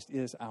Jesus Christ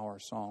is our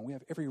song, we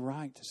have every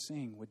right to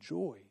sing with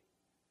joy.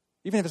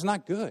 Even if it's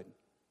not good.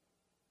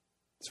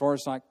 As far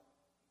as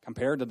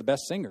compared to the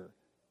best singer.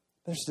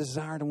 There's a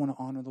desire to want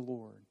to honor the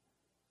Lord.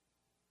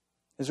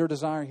 Is there a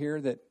desire here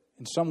that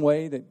in some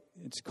way that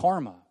it's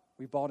karma?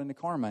 We've bought into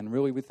karma and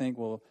really we think,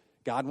 well,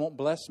 God won't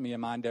bless me in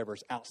my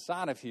endeavors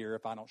outside of here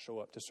if I don't show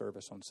up to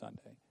service on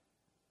Sunday.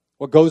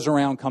 What goes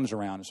around comes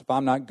around. So if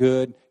I'm not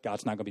good,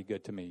 God's not going to be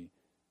good to me.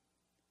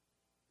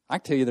 I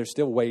can tell you there's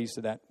still ways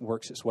that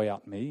works its way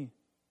out in me.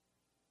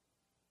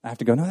 I have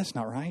to go, no, that's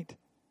not right.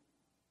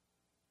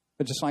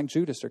 But just like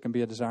Judas, there can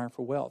be a desire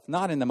for wealth.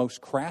 Not in the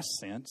most crass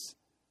sense,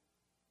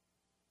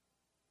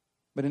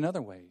 but in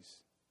other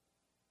ways.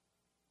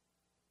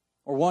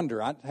 Or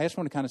wonder. I just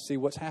want to kind of see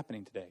what's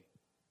happening today.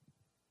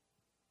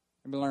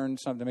 Maybe learn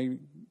something.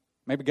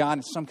 Maybe God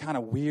in some kind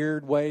of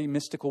weird way,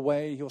 mystical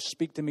way, He'll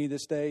speak to me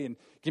this day and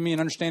give me an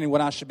understanding of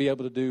what I should be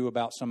able to do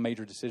about some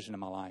major decision in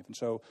my life. And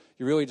so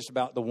you're really just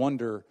about the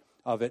wonder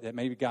of it, that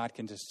maybe God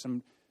can just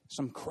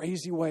some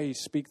crazy way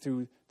speak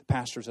through the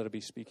pastors that will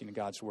be speaking in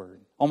God's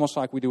Word. Almost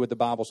like we do with the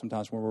Bible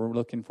sometimes when we're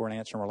looking for an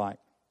answer and we're like,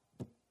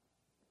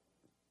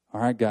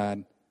 all right,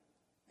 God.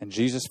 And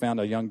Jesus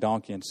found a young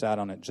donkey and sat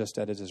on it just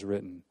as it is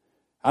written.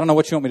 I don't know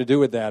what you want me to do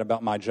with that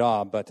about my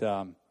job, but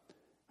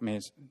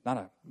it's not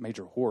a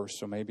major horse,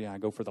 so maybe I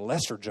go for the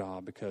lesser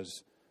job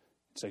because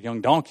it's a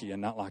young donkey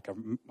and not like a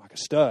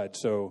stud.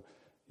 So,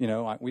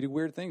 we do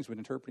weird things with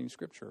interpreting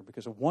Scripture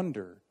because of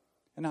wonder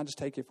and not just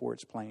take it for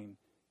its plain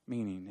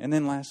meaning. And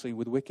then lastly,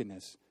 with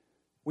wickedness,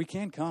 we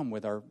can come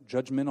with our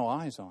judgmental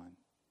eyes on.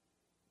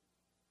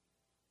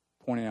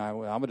 Pointing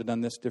out, I would have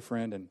done this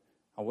different and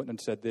I wouldn't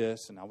have said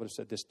this and I would have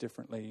said this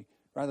differently,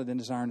 rather than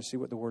desiring to see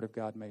what the Word of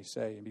God may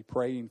say and be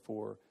praying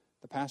for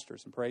the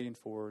pastors and praying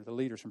for the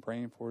leaders and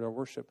praying for our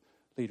worship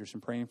leaders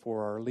and praying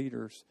for our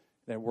leaders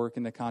that work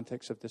in the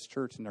context of this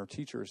church and our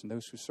teachers and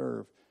those who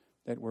serve,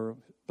 that were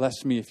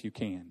bless me if you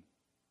can.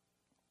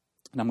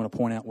 And I'm going to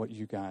point out what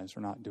you guys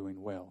are not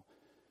doing well.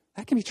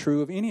 That can be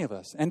true of any of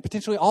us and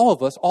potentially all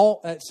of us,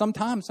 all at some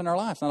times in our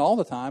lives. Not all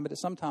the time, but at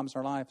some times in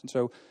our life. And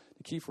so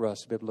the key for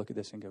us to be able to look at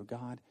this and go,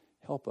 God,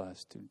 help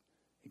us to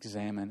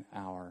examine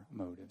our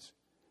motives.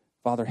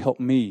 Father, help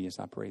me as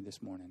I prayed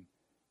this morning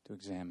to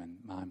examine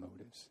my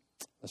motives.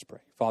 Let's pray.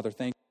 Father,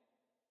 thank you.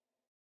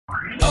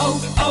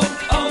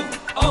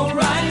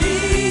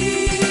 O'Reilly.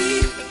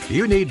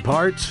 You need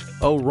parts?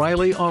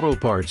 O'Reilly Auto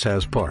Parts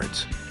has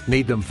parts.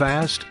 Need them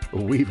fast?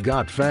 We've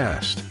got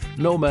fast.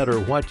 No matter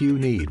what you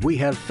need, we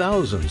have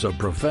thousands of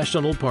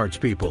professional parts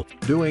people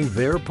doing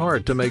their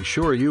part to make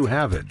sure you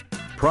have it.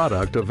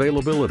 Product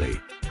availability.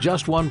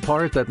 Just one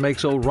part that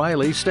makes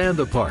O'Reilly stand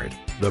apart.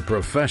 The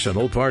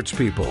professional parts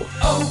people.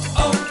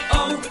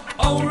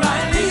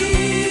 O'Reilly.